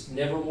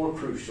never more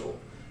crucial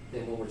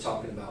than when we're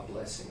talking about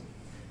blessing.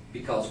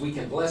 Because we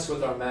can bless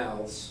with our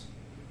mouths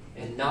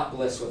and not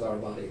bless with our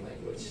body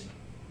language.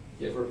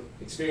 You ever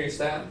experienced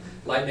that?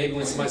 Like maybe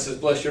when somebody says,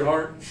 bless your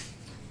heart.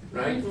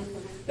 Right?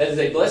 That is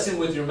a blessing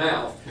with your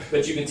mouth.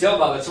 But you can tell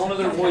by the tone of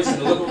their voice and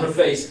the look on their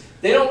face,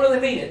 they don't really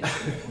mean it.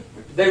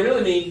 They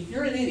really mean,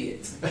 you're an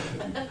idiot.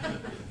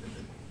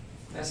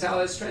 That's how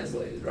that's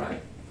translated, right?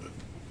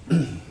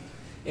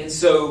 And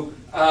so,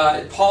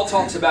 Paul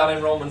talks about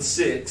in Romans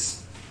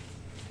 6,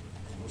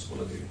 I was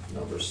going to do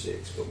number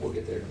 6, but we'll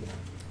get there in a minute.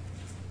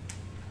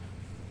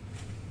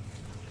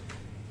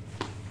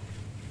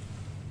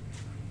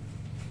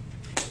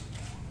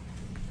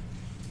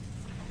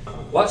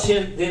 What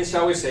then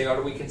shall we say? Or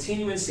do we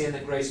continue in sin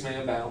that grace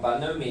may abound? By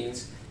no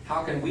means.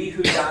 How can we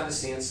who died to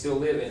sin still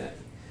live in it?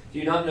 Do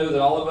you not know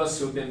that all of us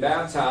who have been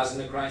baptized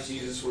into Christ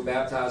Jesus were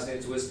baptized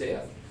into His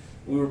death?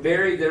 We were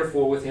buried,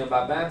 therefore, with Him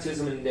by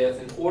baptism in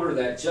death, in order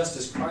that, just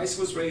as Christ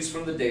was raised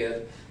from the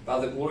dead by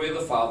the glory of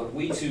the Father,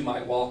 we too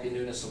might walk in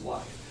newness of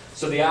life.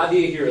 So the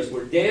idea here is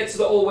we're dead to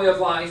the old way of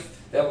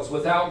life that was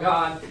without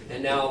God,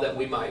 and now that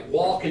we might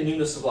walk in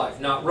newness of life.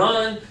 Not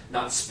run,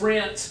 not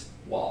sprint,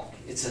 walk.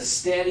 It's a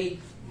steady,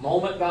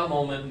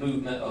 moment-by-moment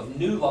movement of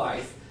new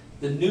life.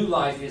 The new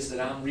life is that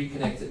I'm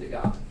reconnected to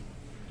God.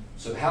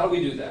 So how do we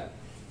do that?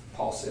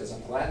 Paul says,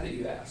 I'm glad that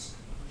you asked.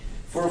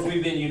 For if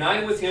we've been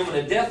united with Him in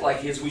a death like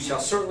His, we shall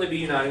certainly be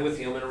united with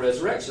Him in a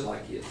resurrection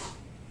like His.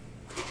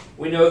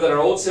 We know that our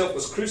old self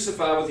was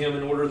crucified with Him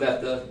in order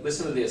that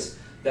listen to this,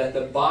 that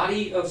the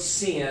body of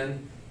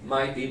sin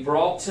might be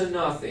brought to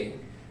nothing,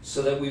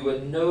 so that we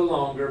would no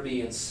longer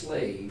be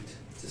enslaved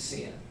to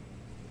sin.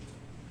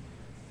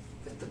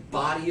 That the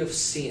body of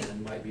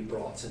sin might be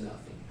brought to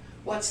nothing.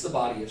 What's the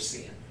body of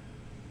sin?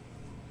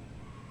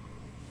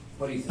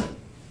 What do you think?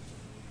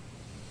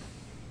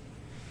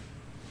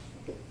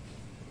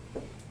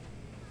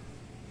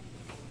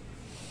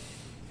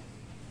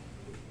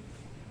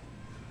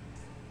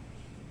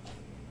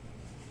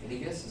 Any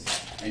guesses?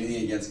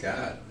 Anything against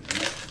God.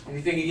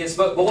 Anything against,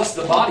 but what's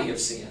the body of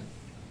sin?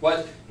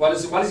 What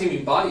does he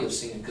mean body of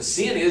sin? Because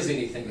sin is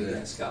anything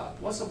against God.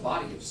 What's the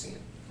body of sin?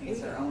 I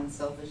guess our own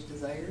selfish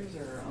desires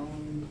or our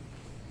own,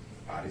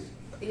 Bodies.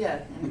 yeah,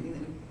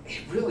 anything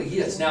It really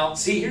is. Now,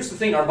 see, here's the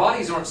thing. Our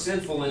bodies aren't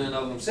sinful in and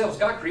of themselves.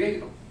 God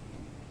created them.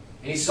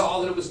 And he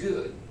saw that it was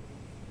good.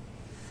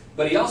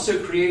 But he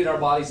also created our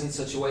bodies in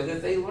such a way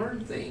that they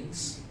learn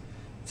things.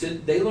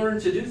 They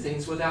learn to do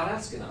things without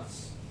asking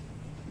us.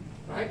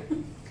 Right?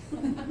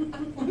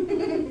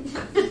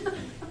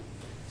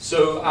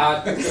 So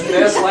I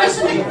confessed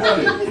last week,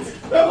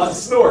 Let's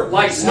snort.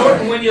 like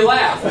snorting when you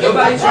laugh.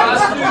 Nobody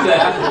tries to do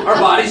that. Our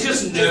bodies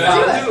just know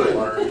how to do it.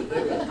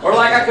 Or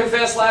like I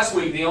confessed last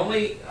week, the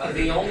only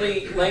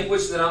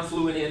language that I'm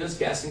fluent in is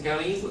Gaston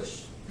County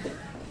English.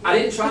 I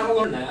didn't try to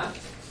learn that.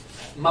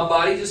 My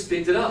body just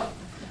picked it up.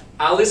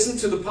 I listened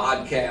to the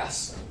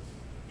podcast,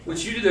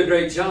 which you did a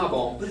great job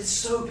on, but it's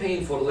so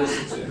painful to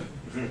listen to.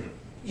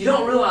 You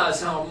don't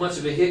realize how much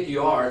of a hick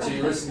you are until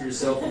you listen to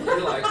yourself and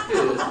you're like,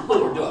 good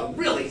Lord, do I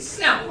really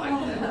sound like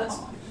that?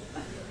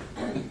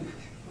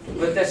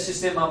 But that's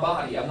just in my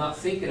body. I'm not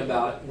thinking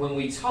about it when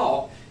we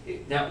talk.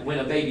 Now, when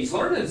a baby's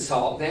learning to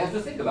talk, they have to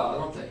think about it,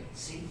 don't they?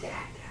 Say,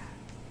 Dad,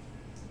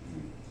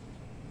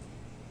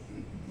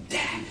 Dad.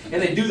 Dad.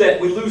 And they do that,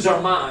 we lose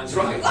our minds,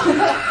 right?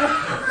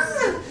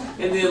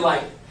 And then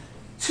like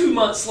 2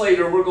 months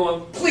later, we're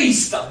going,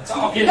 please stop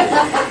talking,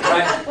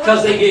 right?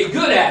 Because they get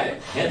good at it.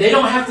 And they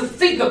don't have to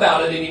think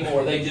about it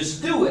anymore. They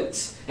just do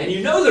it. And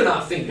you know they're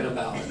not thinking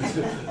about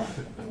it.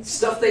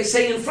 Stuff they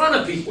say in front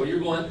of people, you're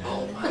going,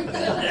 oh my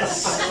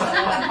goodness.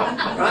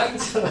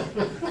 Right?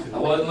 I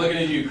wasn't looking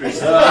at you, Chris.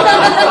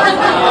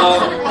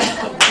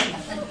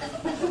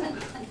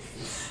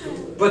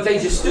 But they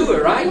just do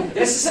it, right?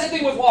 It's the same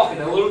thing with walking.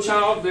 A little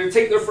child, they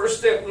take their first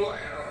step,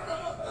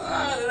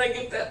 and they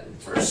get that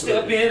first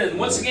step in, and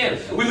once again,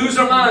 we lose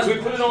our minds. We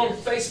put it on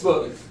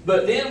Facebook,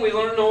 but then we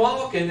learn to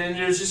walk, and then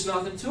there's just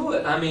nothing to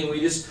it. I mean, we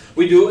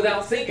do it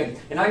without thinking.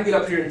 And I can get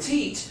up here and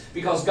teach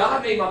because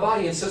God made my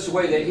body in such a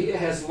way that it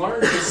has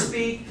learned to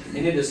speak,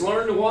 and it has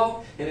learned to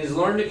walk, and it has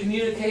learned to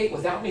communicate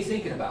without me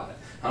thinking about it.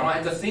 I don't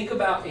have to think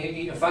about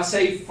it. If I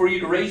say for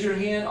you to raise your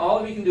hand, all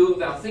of you can do it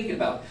without thinking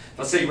about it. If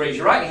I say raise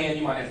your right hand,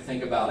 you might have to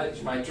think about it.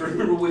 You might have to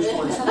remember which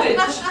one's which.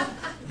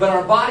 But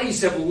our bodies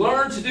have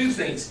learned to do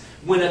things.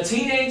 When a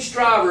teenage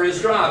driver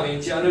is driving,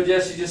 I know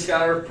Jessie just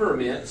got her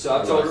permit,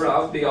 so I told her I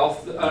would be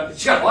off.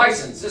 She got a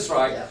license, that's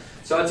right. Yeah.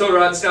 So I told her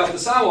I'd stay off the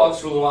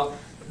sidewalks for a little while.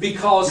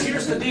 Because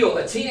here's the deal.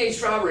 A teenage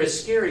driver is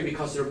scary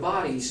because their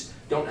bodies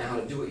don't know how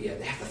to do it yet.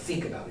 They have to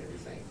think about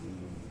everything.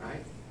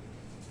 Right?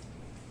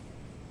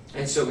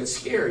 And so it's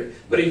scary.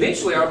 But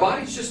eventually our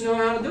bodies just know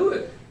how to do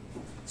it.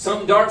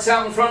 Something darts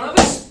out in front of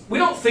us. We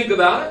don't think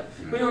about it.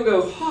 We don't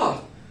go,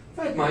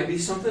 that might be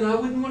something I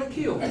wouldn't want to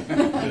kill.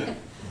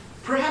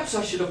 Perhaps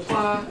I should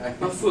apply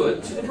my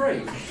foot to the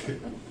brake.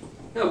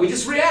 No, we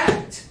just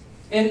react.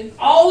 And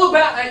almost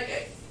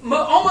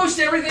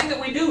everything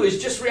that we do is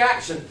just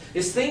reaction.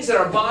 It's things that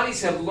our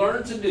bodies have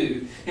learned to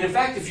do. And in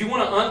fact, if you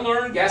want to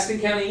unlearn Gaston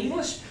County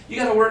English, you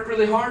got to work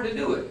really hard to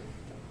do it.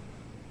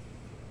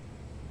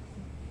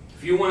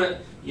 If you want to,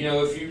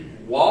 if you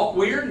walk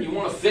weird and you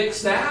want to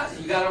fix that,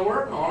 you got to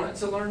work on it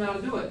to learn how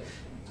to do it.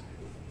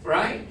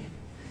 Right?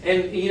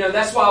 And,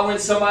 that's why when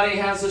somebody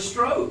has a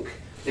stroke,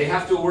 they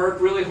have to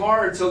work really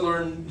hard to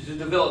learn to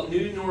develop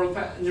new neural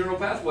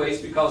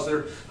pathways because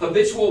their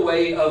habitual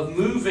way of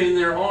moving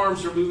their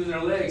arms or moving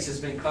their legs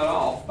has been cut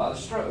off by the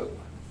stroke.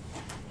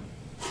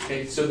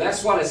 Okay, so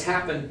that's what has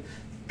happened.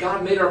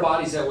 God made our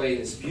bodies that way,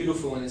 and it's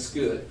beautiful and it's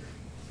good.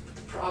 But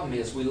the problem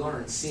is we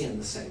learn sin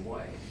the same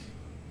way.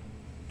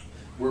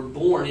 We're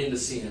born into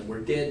sin. We're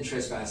dead in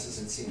trespasses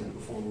and sin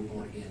before we're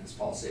born again, as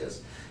Paul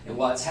says. And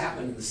what's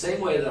happened in the same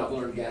way that I've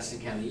learned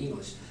Gaston County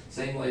English,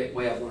 same way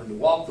I've learned to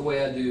walk the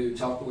way I do,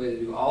 talk the way I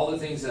do, all the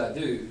things that I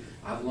do,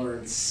 I've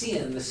learned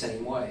sin the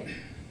same way.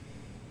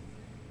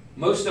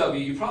 Most of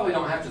you probably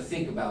don't have to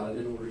think about it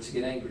in order to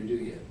get angry, do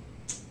you?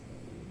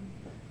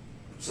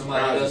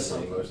 Somebody does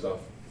something. Most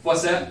often.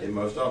 What's that? It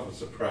most often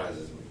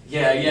surprises me.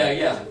 Yeah.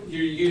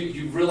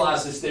 You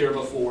realize it's there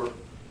before.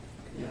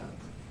 Yeah.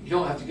 You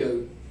don't have to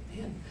go,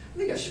 man, I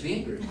think I should be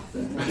angry about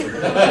that.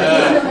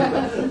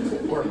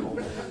 Work on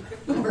that.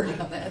 work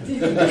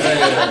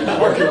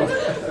on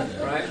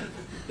that. Right?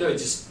 No, it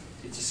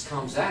just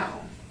comes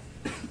out.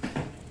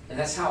 And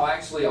that's how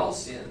actually all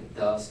sin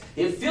does.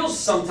 It feels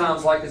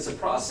sometimes like it's a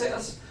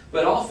process,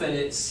 but often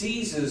it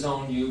seizes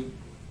on you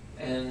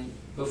and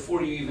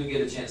before you even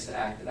get a chance to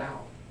act it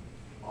out.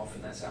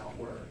 Often that's how it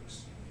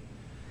works.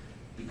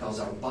 Because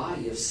our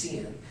body of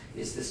sin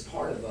is this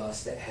part of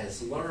us that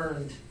has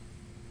learned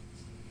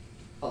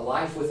a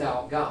life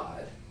without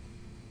God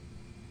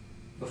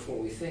before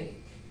we think.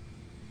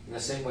 In the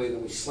same way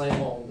that we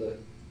slam on the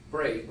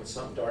brake when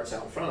something darts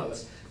out in front of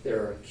us,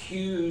 there are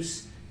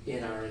cues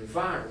in our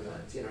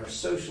environment, in our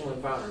social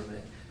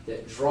environment,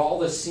 that draw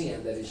the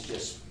sin that is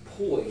just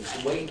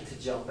poised, waiting to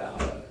jump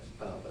out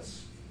of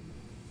us.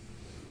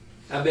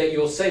 I bet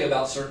you'll say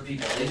about certain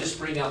people, they just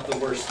bring out the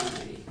worst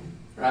in me,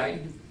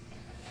 right?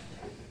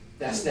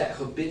 That's that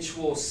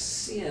habitual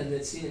sin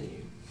that's in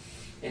you.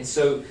 And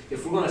so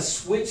if we're going to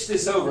switch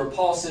this over,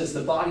 Paul says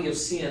the body of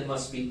sin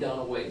must be done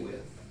away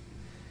with.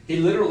 He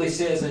literally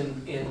says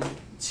in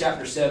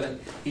chapter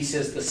 7, he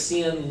says, the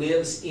sin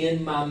lives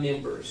in my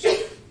members.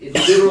 It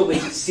literally,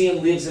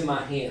 sin lives in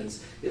my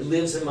hands. It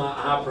lives in my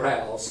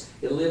eyebrows.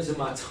 It lives in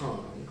my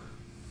tongue.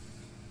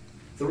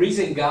 The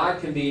reason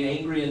God can be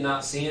angry and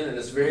not sin, and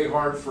it's very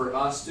hard for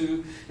us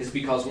to, is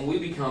because when we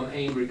become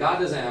angry, God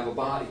doesn't have a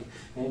body.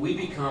 When we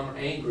become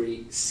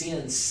angry,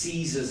 sin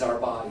seizes our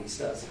bodies,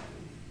 doesn't it?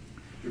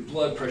 Your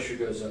blood pressure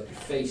goes up, your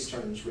face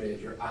turns red,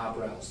 your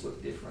eyebrows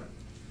look different.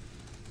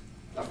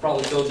 I've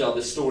probably told y'all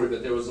this story,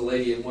 but there was a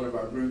lady in one of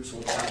our groups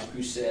one time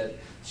who said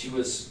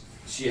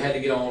she had to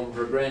get on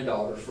her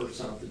granddaughter for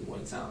something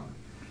one time.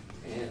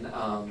 And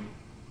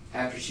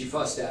after she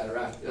fussed at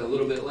her, a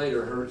little bit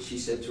later, she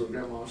said to her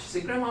grandma, she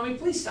said, "Grandmommy,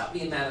 please stop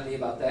being mad at me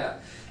about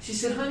that." She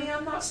said, "Honey,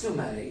 I'm not still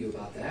mad at you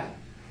about that."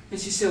 And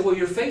she said, "Well,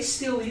 your face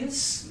still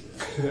is."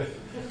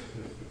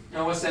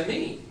 Now, what's that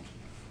mean?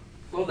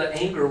 Well, the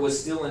anger was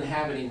still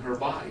inhabiting her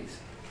bodies.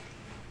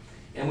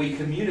 And we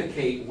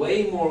communicate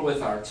way more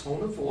with our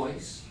tone of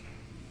voice,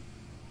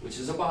 which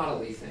is a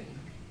bodily thing,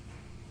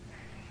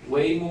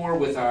 way more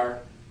with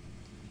our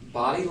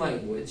body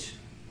language.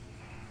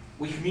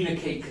 We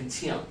communicate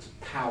contempt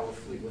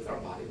powerfully with our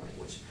body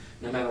language.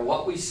 No matter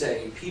what we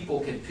say,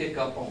 people can pick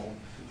up on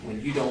when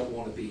you don't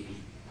want to be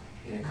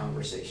in a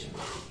conversation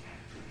with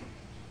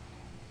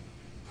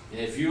you.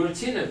 And if you're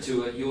attentive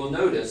to it, you will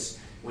notice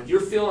when you're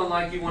feeling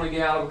like you want to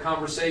get out of a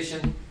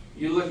conversation,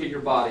 you look at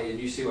your body and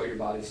you see what your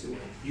body's doing.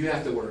 You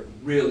have to work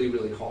really,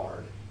 really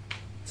hard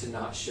to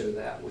not show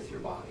that with your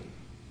body.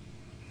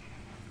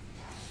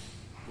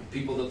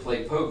 People that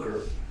play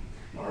poker,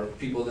 or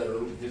people that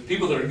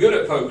are good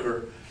at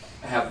poker,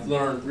 have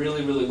learned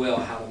really, really well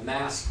how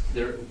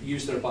to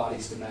use their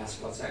bodies to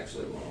mask what's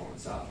actually going on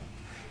inside.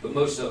 But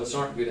most of us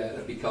aren't good at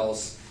it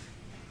because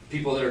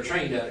people that are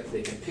trained at it,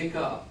 they can pick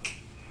up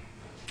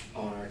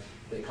on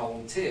they call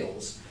them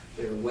tells.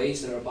 There are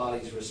ways that our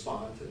bodies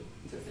respond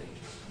to things.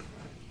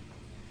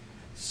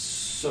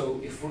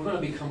 So if we're going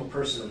to become a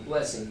person of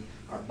blessing,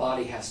 our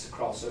body has to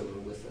cross over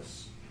with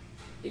us.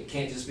 It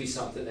can't just be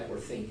something that we're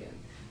thinking.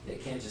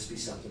 It can't just be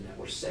something that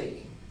we're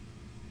saying.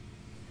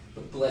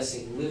 But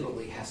blessing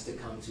literally has to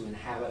come to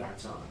inhabit our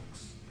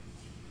tongues.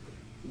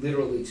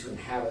 Literally to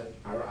inhabit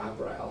our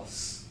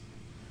eyebrows,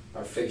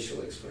 our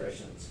facial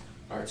expressions,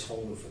 our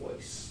tone of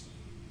voice.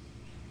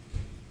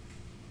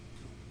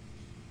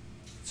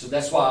 So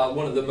that's why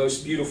one of the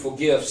most beautiful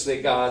gifts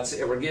that God's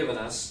ever given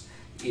us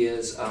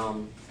is,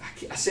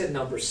 I said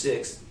number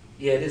 6.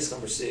 Yeah, it is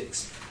number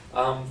 6.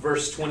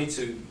 Verse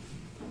 22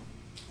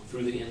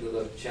 through the end of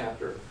the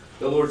chapter.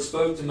 The Lord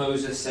spoke to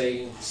Moses,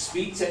 saying,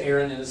 "Speak to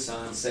Aaron and his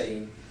sons,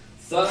 saying,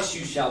 Thus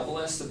you shall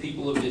bless the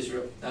people of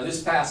Israel." Now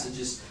this passage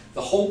is,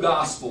 the whole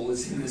gospel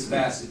is in this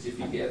passage if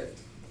you get it.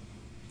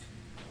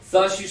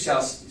 Thus you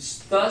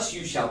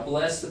shall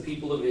bless the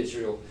people of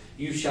Israel.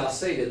 You shall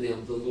say to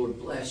them, "The Lord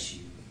bless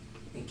you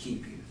and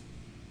keep you.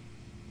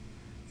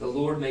 The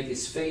Lord make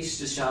his face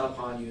to shine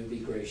upon you and be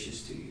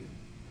gracious to you.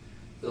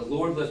 The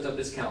Lord lift up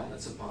his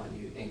countenance upon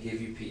you and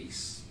give you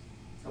peace."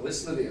 Now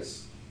listen to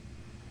this.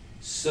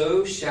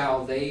 "So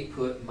shall they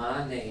put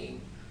my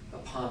name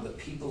upon the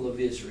people of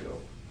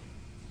Israel,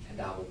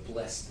 and I will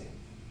bless them."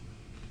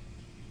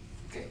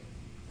 Okay.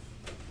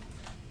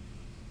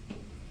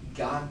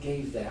 God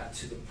gave that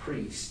to the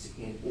priest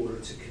in order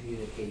to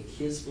communicate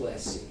his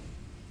blessing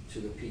to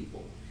the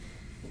people.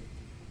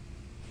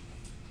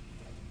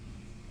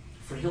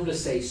 For him to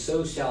say,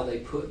 "So shall they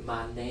put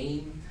my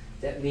name,"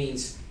 that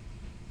means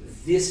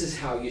this is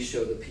how you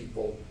show the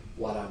people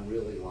what I'm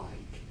really like.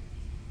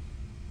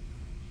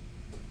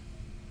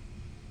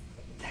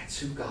 That's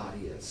who God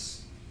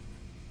is.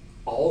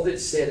 All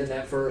that's said in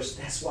that verse,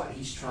 that's what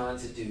he's trying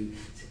to do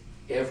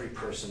to every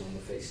person on the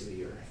face of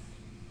the earth.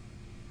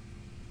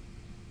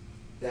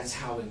 That's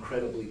how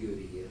incredibly good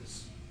he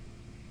is.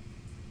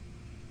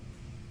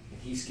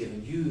 And he's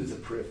given you the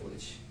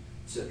privilege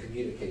to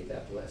communicate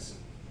that blessing.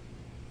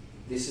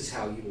 This is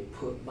how you will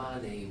put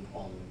my name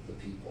on the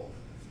people,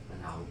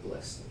 and I will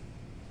bless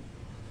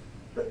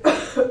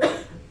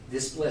them.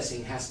 This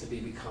blessing has to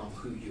become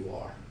who you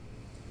are.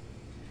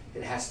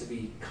 It has to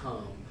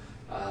become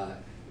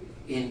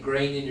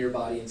ingrained in your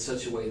body in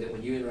such a way that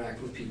when you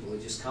interact with people,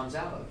 it just comes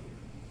out of you.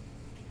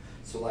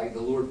 So like,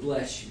 the Lord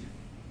bless you.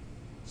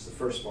 It's the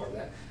first part of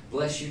that.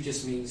 Bless you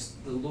just means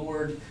the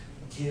Lord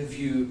give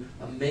you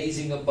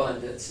amazing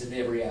abundance in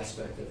every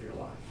aspect of your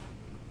life.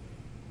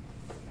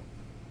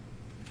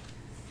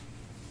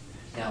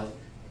 Now,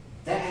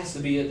 that has to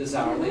be a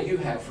desire that you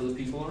have for the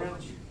people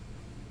around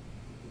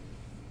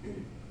you.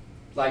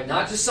 Like,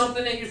 not just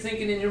something that you're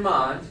thinking in your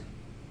mind,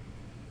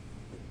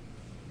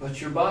 but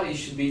your body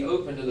should be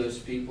open to those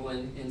people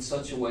in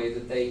such a way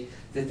that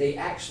they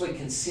actually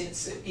can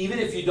sense it, even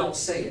if you don't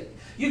say it.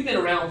 You've been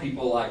around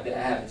people like that,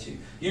 haven't you?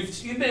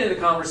 You've been in a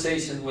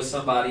conversation with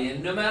somebody,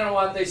 and no matter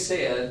what they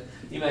said,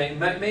 you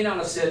may not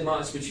have said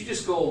much, but you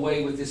just go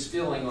away with this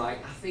feeling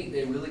like, I think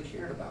they really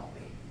cared about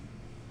me.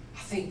 I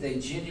I think they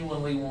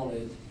genuinely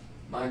wanted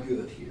my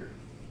good here.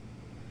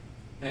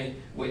 And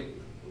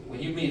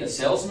when you meet a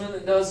salesman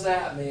that does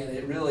that, man,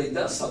 it really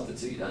does something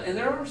to you. And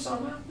there are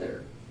some out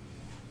there,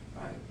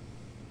 right?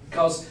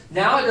 Because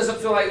now it doesn't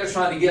feel like they're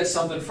trying to get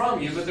something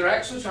from you, but they're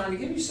actually trying to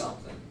give you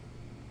something.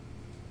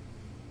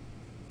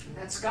 And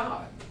that's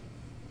God.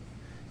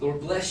 Lord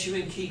bless you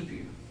and keep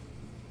you.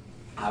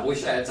 I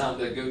wish I had time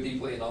to go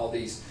deeply in all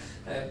these,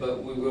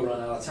 but we will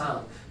run out of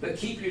time. But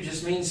keep you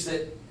just means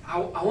that I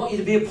want you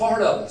to be a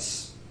part of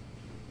us.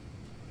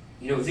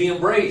 You know, the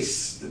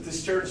embrace that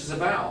this church is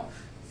about.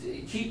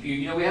 Keep you.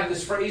 You know, we have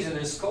this phrase in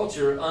this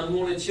culture,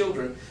 unwanted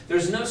children.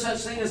 There's no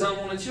such thing as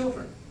unwanted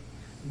children.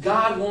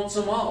 God wants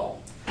them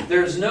all.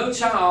 There's no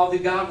child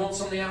that God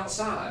wants on the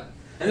outside.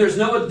 And there's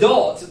no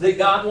adult that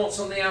God wants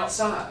on the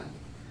outside.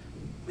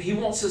 He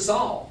wants us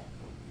all.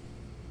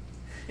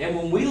 And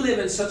when we live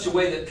in such a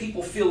way that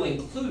people feel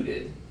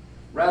included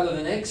rather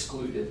than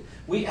excluded,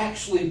 we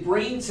actually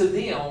bring to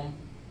them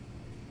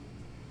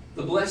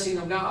the blessing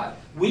of God.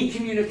 We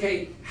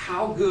communicate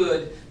how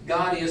good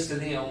God is to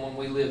them when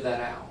we live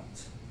that out.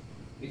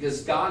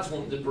 Because God's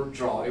wanting to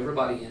draw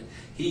everybody in.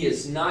 He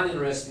is not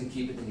interested in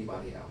keeping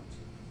anybody out.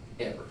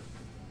 Ever.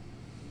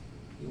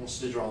 He wants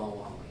to draw them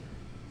all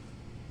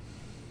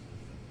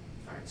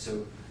in. Alright,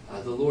 so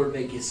the Lord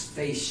make His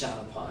face shine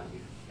upon you.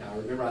 Now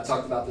remember I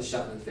talked about the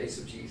shining face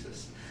of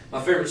Jesus. My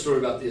favorite story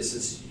about this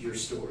is your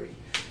story.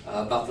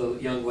 About the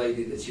young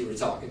lady that you were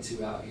talking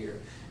to out here.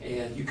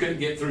 And you couldn't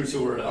get through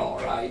to her at all,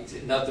 right?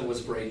 Nothing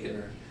was breaking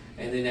her.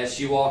 And then as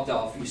she walked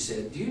off, you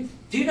said, do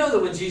you know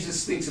that when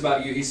Jesus thinks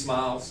about you, He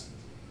smiles?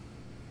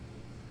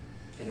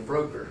 And it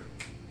broke her.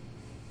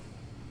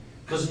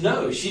 Because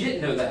no, she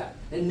didn't know that.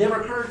 It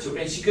never occurred to her.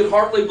 And she could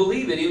hardly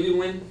believe it even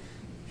when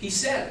He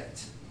said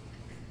it.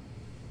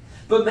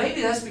 But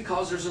maybe that's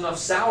because there's enough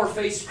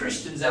sour-faced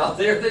Christians out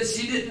there that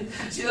she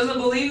doesn't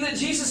believe that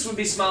Jesus would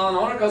be smiling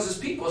on her because His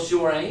people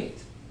sure ain't.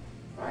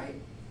 Right?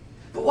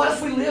 But what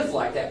if we live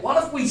like that?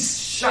 What if we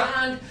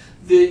shine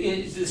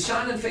the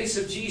shining face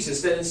of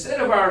Jesus? That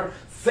instead of our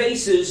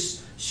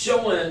faces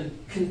showing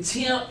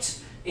contempt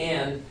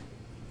and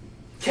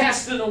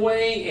casting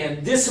away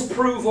and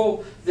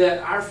disapproval, that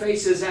our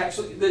faces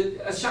actually,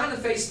 a shining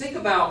face. Think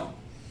about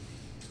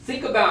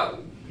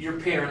your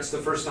parents the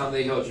first time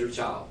they held your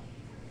child.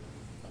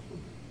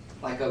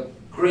 Like a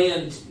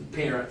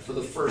grandparent for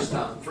the first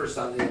time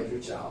they held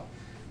your child.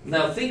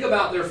 Now think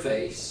about their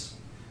face.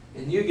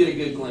 And you get a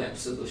good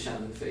glimpse of the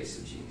shining face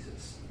of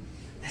Jesus.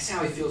 That's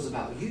how He feels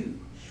about you.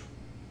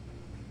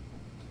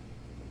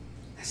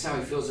 That's how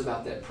He feels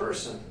about that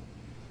person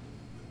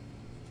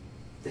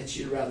that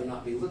you'd rather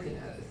not be looking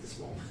at this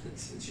moment,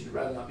 that you'd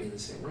rather not be in the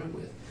same room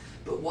with.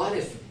 But what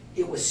if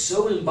it was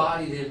so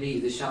embodied in me,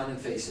 the shining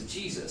face of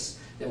Jesus,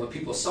 that when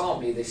people saw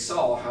me, they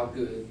saw how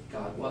good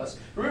God was?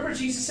 Remember,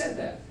 Jesus said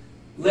that.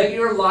 Let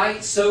your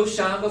light so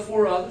shine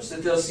before others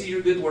that they'll see your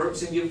good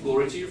works and give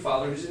glory to your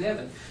Father who's in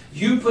heaven.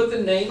 You put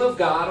the name of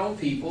God on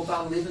people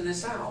by living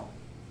this out.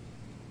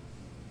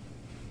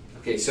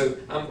 Okay, so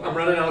I'm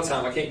running out of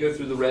time. I can't go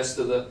through the rest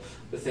of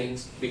the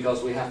things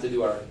because we have to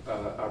do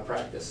our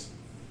practice.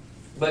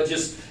 But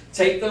just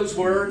take those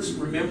words.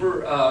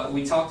 Remember,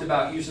 we talked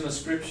about using a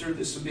scripture.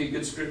 This would be a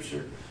good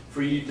scripture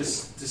for you to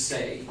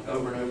say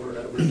over and over and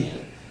over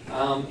again.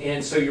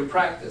 And so your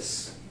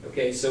practice.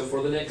 Okay, so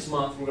for the next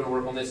month, we're going to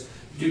work on this.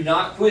 Do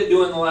not quit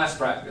doing the last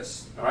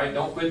practice. All right,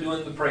 don't quit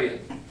doing the praying.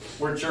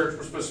 We're in church,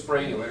 we're supposed to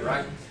pray anyway,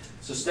 right?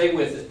 So stay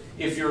with it.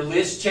 If your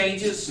list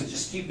changes,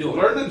 just keep doing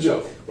it. Learn the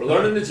joke. We're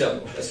learning the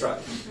joke. That's right.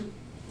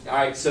 All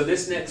right, so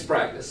this next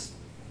practice.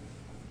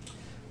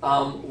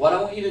 What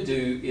I want you to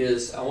do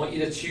is I want you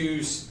to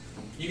choose.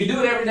 You can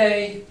do it every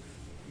day,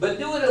 but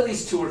do it at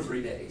least 2 or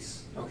 3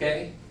 days.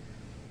 Okay?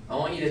 I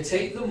want you to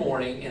take the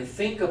morning and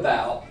think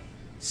about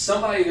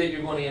somebody that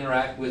you're going to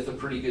interact with a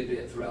pretty good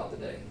bit throughout the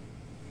day.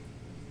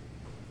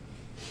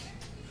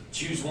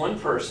 Choose one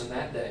person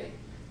that day.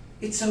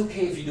 It's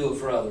okay if you do it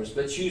for others,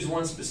 but choose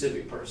one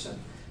specific person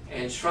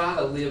and try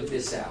to live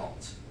this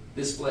out,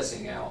 this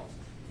blessing out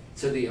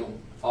to them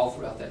all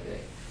throughout that day.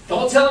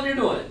 Don't tell them you're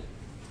doing it.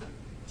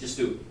 Just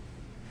do it.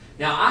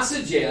 Now, I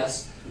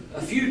suggest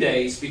a few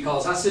days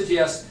because I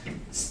suggest,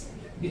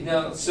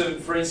 so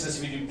for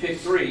instance, if you do pick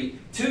 3,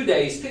 2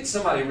 days, pick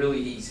somebody really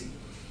easy.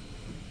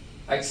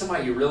 Like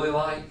somebody you really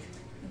like,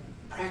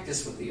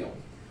 practice with them.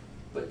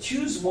 But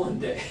choose one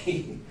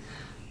day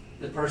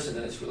the person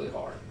that is really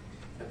hard.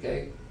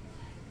 Okay?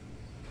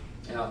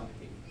 Now,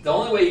 the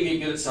only way you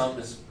get good at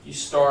something is you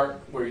start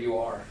where you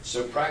are.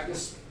 So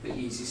practice the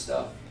easy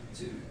stuff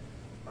too.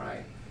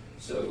 Right?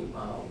 So,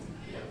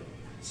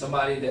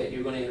 somebody that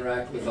you're going to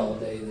interact with all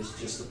day that's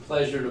just a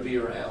pleasure to be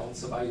around.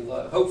 Somebody you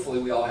love. Hopefully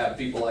we all have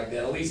people like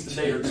that, at least a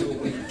day or 2 a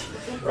week.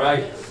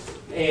 Right?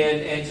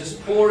 And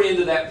just pour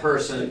into that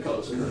person.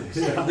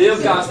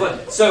 Live God's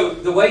way. So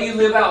the way you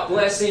live out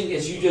blessing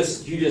is you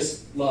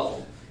just love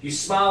them. You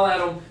smile at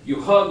them.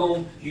 You hug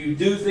them. You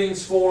do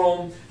things for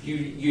them.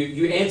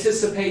 You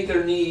anticipate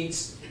their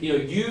needs.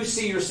 You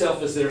see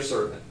yourself as their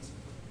servant.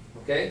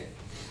 Okay?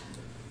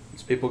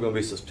 People gonna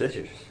be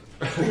suspicious.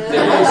 What's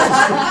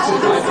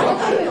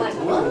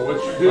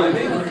your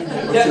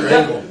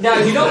angle? Now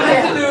you don't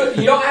have to do it.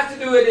 You don't have to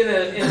do it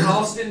in an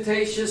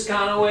ostentatious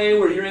kind of way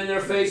where you're in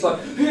their face like,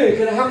 "Hey,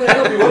 how can I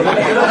help you?"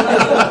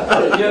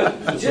 What do you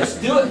need?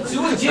 Just do it.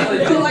 Do it gently.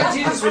 Do it like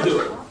Jesus would do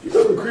it. You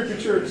go to a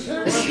creepy church.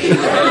 And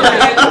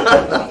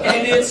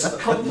it's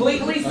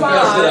completely I still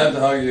have fine. to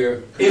hug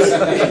you.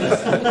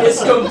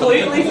 It's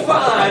completely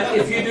fine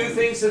if you do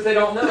things that they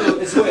don't know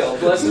as well.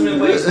 Bless them in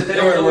ways that they It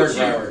don't would know work what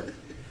if I you. were,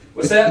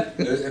 What's that?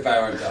 if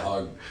I were to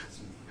hug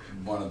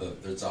one of the,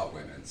 it's all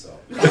women, so.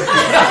 and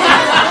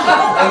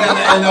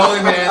the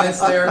only man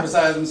that's there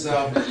besides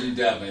himself, you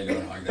definitely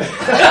don't hug that.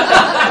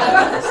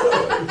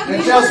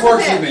 It just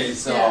works for me,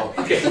 so.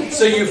 Okay,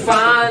 so you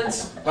find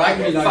But I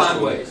can be nice find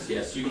to ways.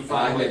 Yes, you can I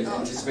find can ways.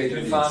 anticipate You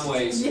their can find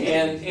needs. ways,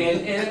 and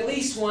at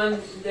least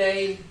one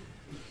day,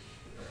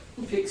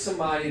 pick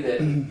somebody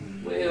that,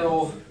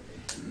 well,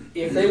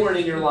 if they weren't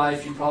in your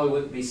life, you probably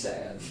wouldn't be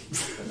sad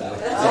about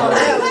it.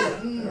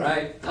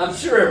 Right? I'm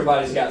sure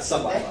everybody's got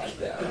somebody like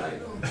that, right?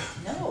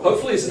 No.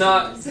 Hopefully it's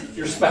not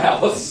your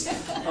spouse,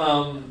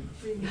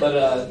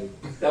 but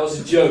that was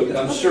a joke.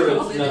 I'm sure it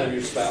was none of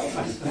your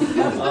spouses.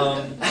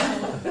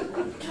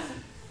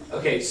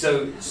 Okay,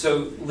 so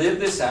live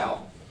this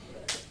out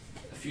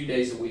a few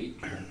days a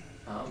week.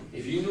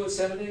 If you can do it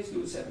 7 days,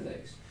 do it 7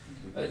 days.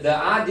 The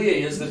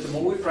idea is that the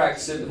more we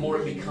practice it, the more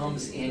it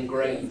becomes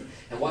ingrained.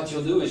 And what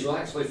you'll do is you'll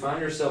actually find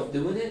yourself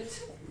doing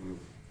it,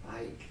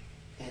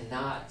 and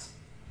not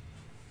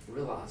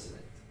realizing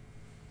it.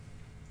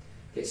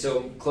 Okay,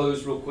 so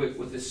close real quick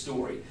with this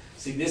story.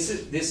 See, this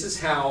is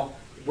how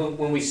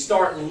when we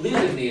start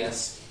living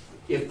this,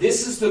 if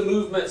this is the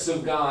movements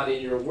of God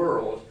in your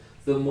world,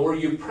 the more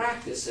you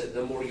practice it,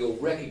 the more you'll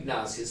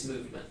recognize His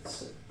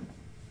movements.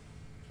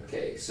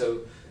 Okay,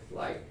 so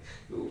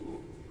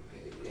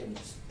and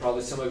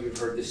probably some of you have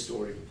heard this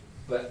story,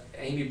 but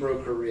Amy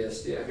broke her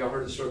wrist. Have y'all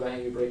heard the story about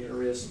Amy breaking her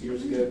wrist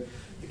years ago?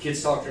 The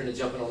kids talked her into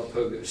jumping on a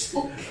pogo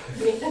stick.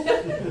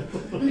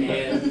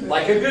 And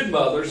like a good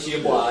mother, she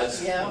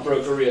obliged,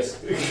 broke her wrist.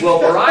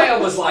 Well, Mariah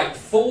was like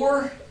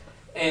 4,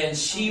 and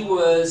she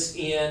was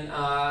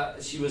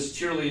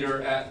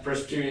cheerleader at the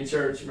Presbyterian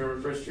Church. Remember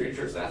the Presbyterian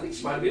Church? I think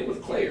she might have been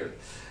with Claire.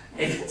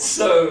 And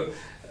so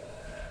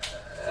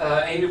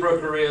Amy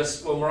broke her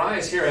wrist. Well,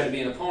 Mariah's hair had to be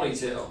in a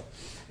ponytail.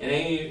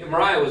 And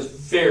Mariah was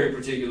very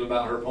particular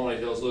about her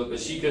ponytails look, but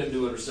she couldn't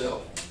do it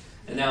herself.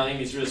 And now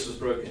Amy's wrist was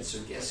broken, so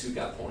guess who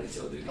got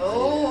ponytail duty?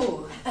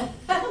 Oh.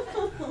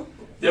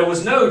 There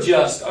was no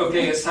just,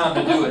 okay, it's time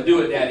to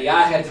do it, Daddy.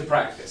 I had to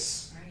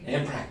practice,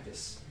 and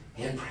practice,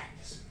 and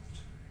practice.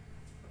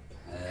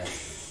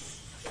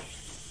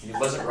 And it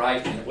wasn't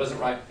right, and it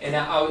wasn't right. And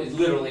I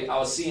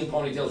was seeing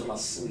ponytails in my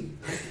sleep.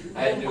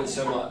 I had to do it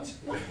so much.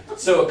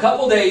 So a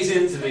couple days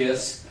into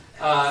this,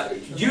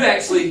 you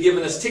actually had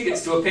given us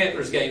tickets to a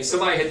Panthers game.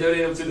 Somebody had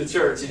donated them to the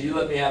church, and you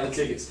let me have the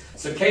tickets.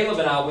 So Caleb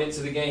and I went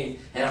to the game,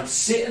 and I'm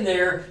sitting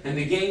there, and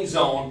the game's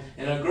on,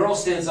 and a girl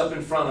stands up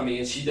in front of me,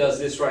 and she does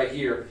this right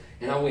here.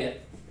 And I went,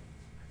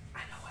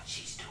 I know what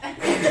she's doing.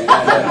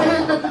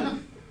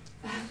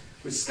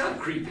 Which is kind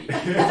of creepy.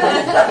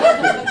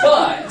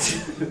 But...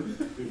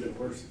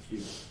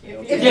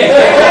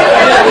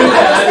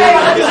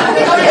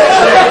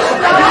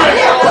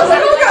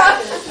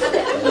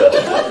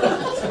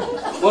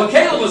 Well,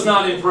 Caleb was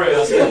not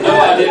impressed. He had no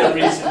idea the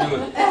reason to do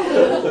it.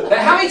 But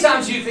how many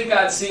times do you think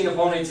I'd seen a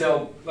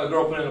girl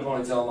put in a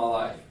ponytail in my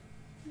life?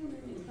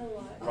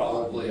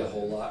 Probably a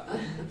whole lot.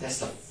 That's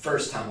the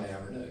first time I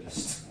ever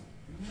noticed.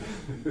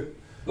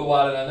 But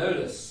why did I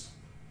notice?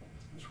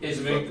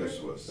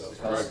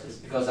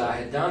 Because I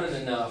had done it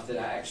enough that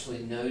I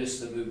actually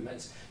noticed the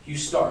movements. You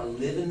start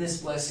living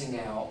this blessing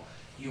out,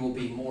 you will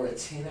be more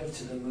attentive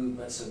to the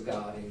movements of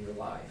God in your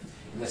life.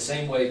 In the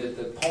same way that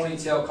the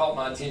ponytail caught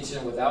my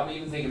attention without me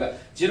even thinking about it.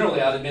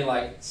 Generally, I'd have been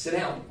like, sit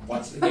down,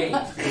 watch the game.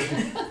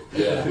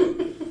 Yeah.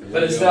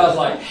 But instead I was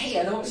like, hey,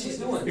 I know what she's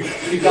doing.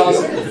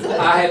 Because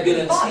I had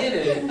been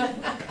attentive.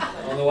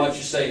 I don't know what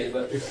you're saying,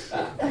 but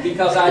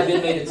because I had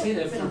been made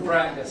attentive through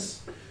practice.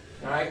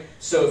 All right?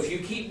 So if you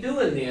keep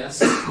doing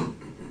this,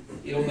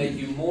 it'll make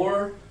you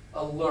more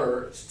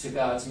alert to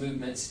God's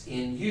movements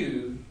in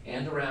you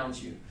and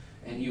around you.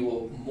 And you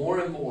will more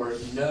and more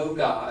know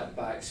God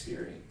by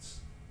experience.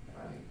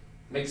 All right?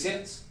 Make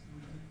sense?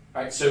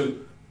 All right, so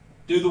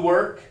do the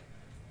work.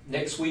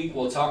 Next week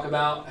we'll talk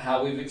about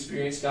how we've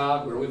experienced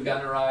God, where we've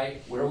gotten it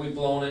right, where we've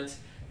blown it.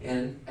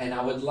 And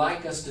I would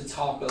like us to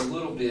talk a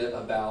little bit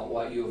about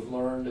what you have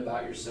learned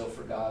about yourself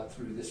for God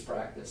through this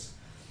practice.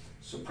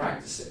 So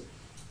practice it.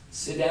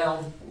 Sit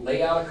down,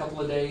 lay out a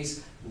couple of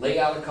days, lay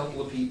out a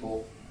couple of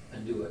people,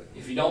 and do it.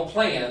 If you don't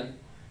plan,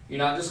 you're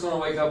not just going to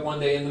wake up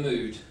one day in the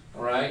mood.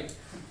 All right?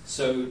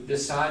 So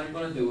decide you're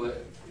going to do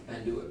it,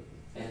 and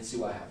see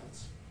what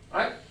happens.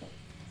 All right?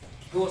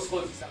 Who wants to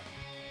close this out?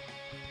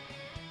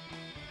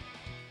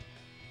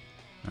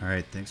 All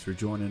right, thanks for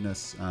joining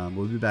us.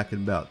 We'll be back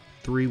in about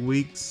 3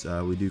 weeks.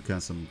 We do kind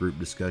of some group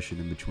discussion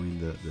in between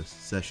the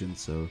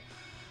sessions, so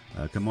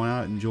come on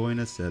out and join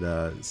us at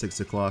 6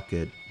 o'clock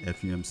at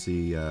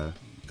FUMC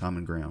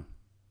common ground.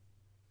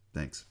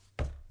 Thanks.